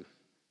value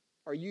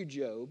are you,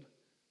 Job,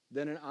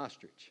 than an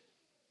ostrich?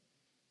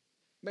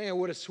 Man,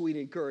 what a sweet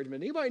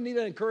encouragement. Anybody need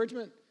that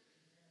encouragement?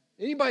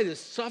 Anybody that's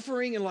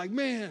suffering and like,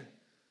 man,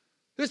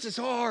 this is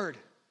hard.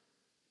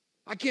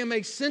 I can't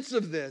make sense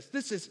of this.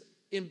 This is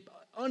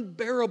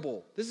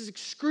unbearable. This is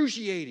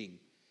excruciating.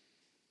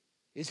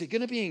 Is it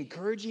going to be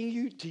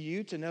encouraging to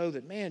you to know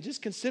that, man,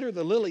 just consider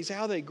the lilies,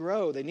 how they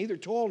grow. They neither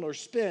toil nor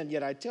spin.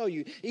 Yet I tell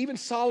you, even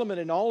Solomon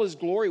in all his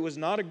glory was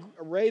not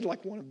arrayed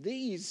like one of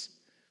these.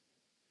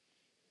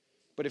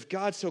 But if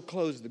God so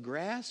clothes the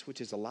grass, which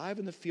is alive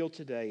in the field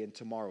today and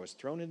tomorrow is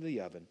thrown into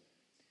the oven,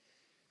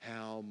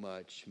 how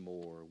much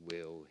more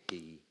will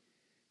he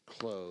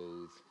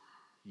clothe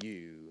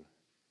you,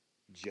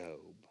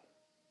 Job?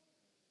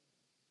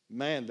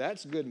 Man,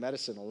 that's good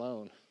medicine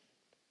alone.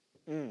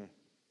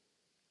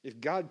 If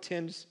God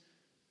tends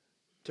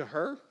to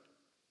her,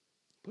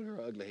 put her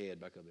ugly head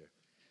back up there.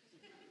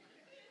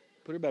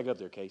 Put her back up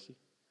there, Casey.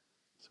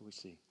 So we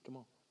see. Come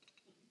on.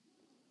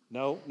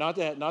 No, not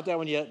that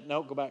one yet.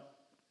 No, go back.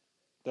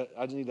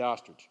 I just need the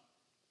ostrich.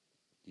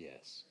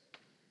 Yes.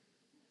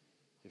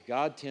 If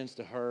God tends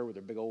to her with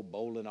her big old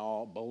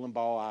bowling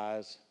ball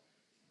eyes,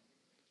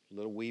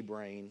 little wee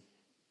brain,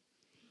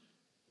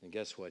 then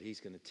guess what? He's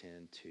going to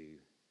tend to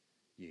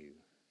you.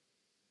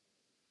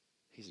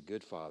 He's a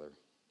good father.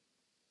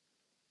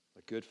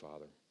 A good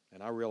father.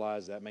 And I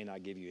realize that may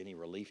not give you any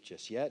relief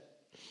just yet,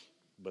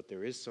 but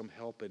there is some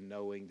help in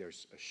knowing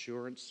there's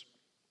assurance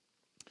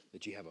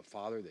that you have a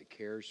Father that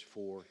cares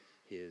for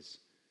His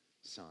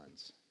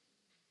sons.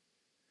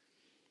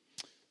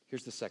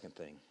 Here's the second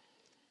thing.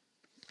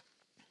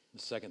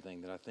 The second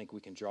thing that I think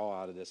we can draw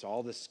out of this,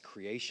 all this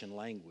creation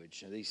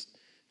language, and these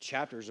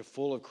chapters are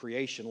full of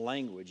creation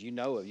language. You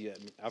know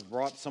it. I've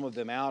brought some of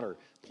them out or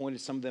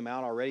pointed some of them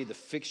out already. The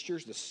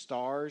fixtures, the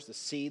stars, the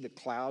sea, the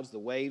clouds, the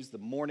waves, the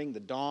morning, the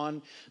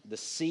dawn, the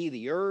sea,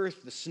 the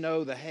earth, the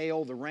snow, the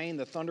hail, the rain,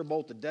 the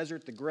thunderbolt, the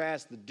desert, the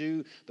grass, the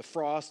dew, the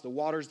frost, the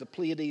waters, the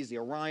Pleiades, the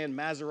Orion,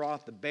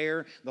 Mazzaroth, the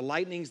bear, the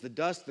lightnings, the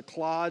dust, the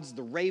clods,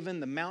 the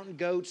raven, the mountain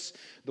goats,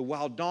 the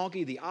wild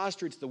donkey, the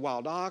ostrich, the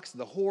wild ox,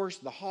 the horse,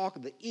 the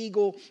hawk, the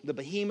eagle, the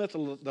behemoth,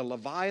 the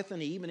leviathan.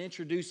 He even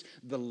introduced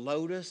the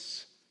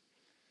lotus.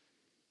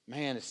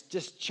 Man, it's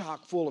just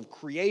chock full of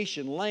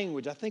creation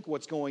language. I think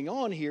what's going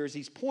on here is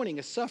he's pointing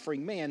a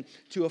suffering man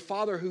to a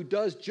father who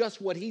does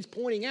just what he's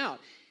pointing out.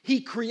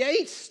 He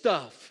creates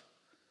stuff.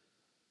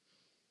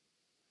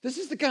 This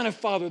is the kind of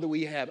father that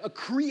we have, a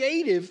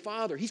creative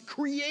father. He's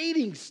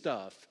creating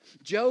stuff.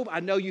 Job,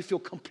 I know you feel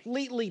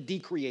completely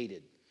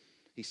decreated.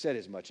 He said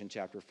as much in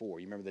chapter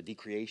 4. You remember the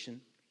decreation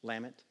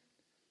lament?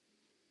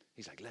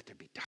 He's like, let there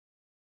be darkness.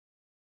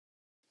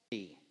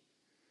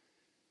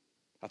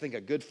 I think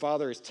a good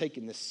father is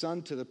taking the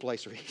son to the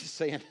place where he's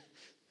saying,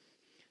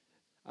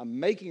 I'm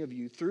making of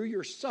you through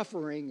your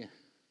suffering,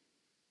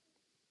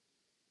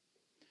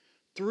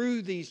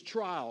 through these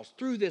trials,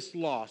 through this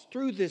loss,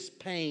 through this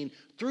pain,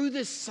 through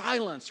this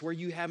silence where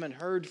you haven't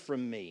heard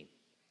from me,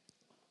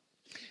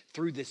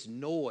 through this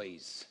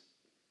noise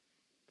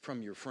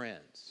from your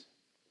friends,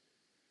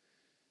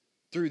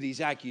 through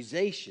these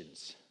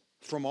accusations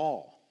from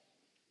all.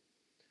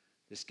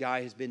 This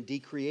guy has been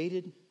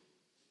decreated.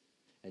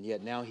 And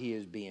yet now he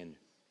is being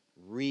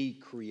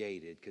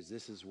recreated because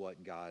this is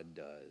what God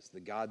does. The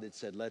God that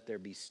said, let there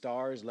be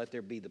stars, let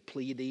there be the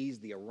Pleiades,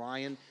 the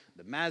Orion,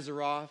 the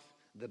Mazzaroth,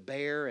 the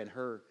bear and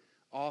her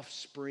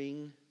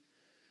offspring.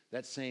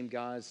 That same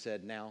God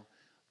said, now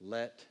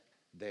let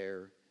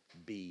there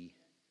be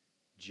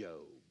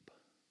Job.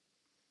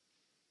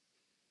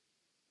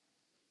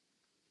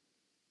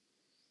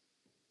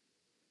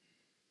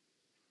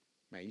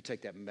 Man, you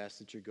take that mess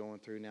that you're going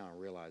through now and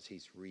realize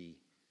he's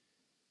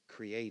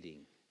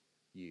recreating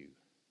you.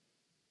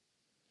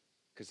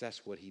 Because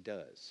that's what he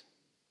does.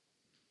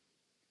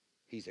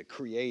 He's a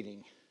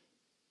creating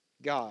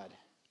God.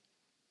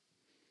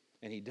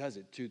 And he does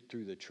it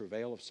through the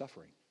travail of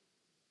suffering.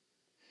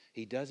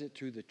 He does it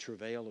through the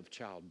travail of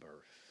childbirth.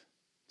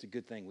 It's a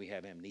good thing we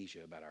have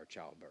amnesia about our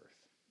childbirth.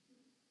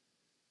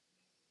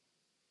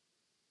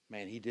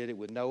 Man, he did it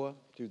with Noah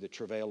through the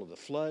travail of the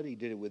flood. He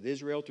did it with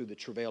Israel through the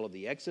travail of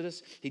the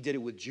Exodus. He did it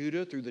with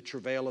Judah through the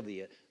travail of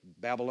the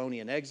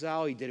Babylonian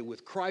exile. He did it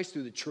with Christ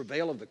through the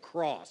travail of the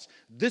cross.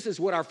 This is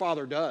what our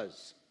Father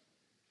does.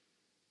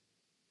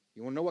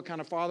 You want to know what kind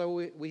of Father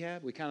we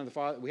have? We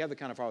have the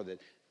kind of Father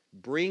that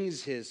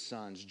brings his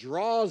sons,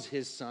 draws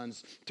his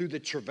sons through the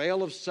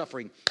travail of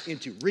suffering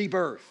into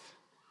rebirth.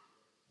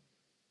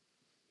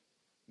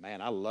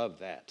 Man, I love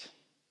that.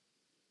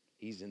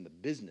 He's in the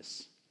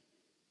business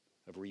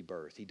of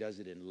rebirth. He does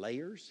it in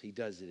layers. He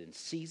does it in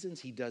seasons.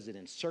 He does it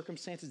in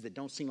circumstances that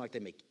don't seem like they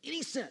make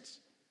any sense.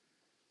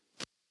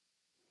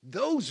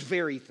 Those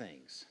very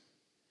things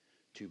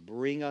to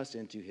bring us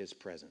into his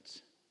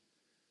presence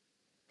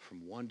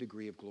from one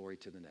degree of glory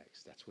to the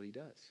next. That's what he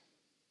does.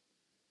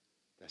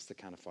 That's the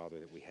kind of Father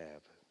that we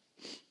have.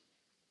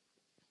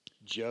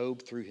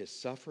 Job, through his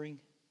suffering,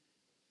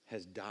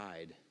 has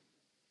died,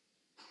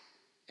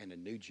 and a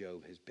new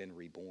Job has been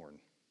reborn.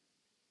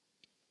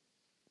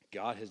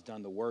 God has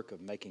done the work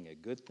of making a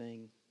good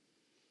thing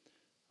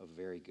a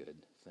very good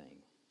thing.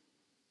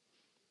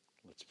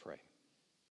 Let's pray.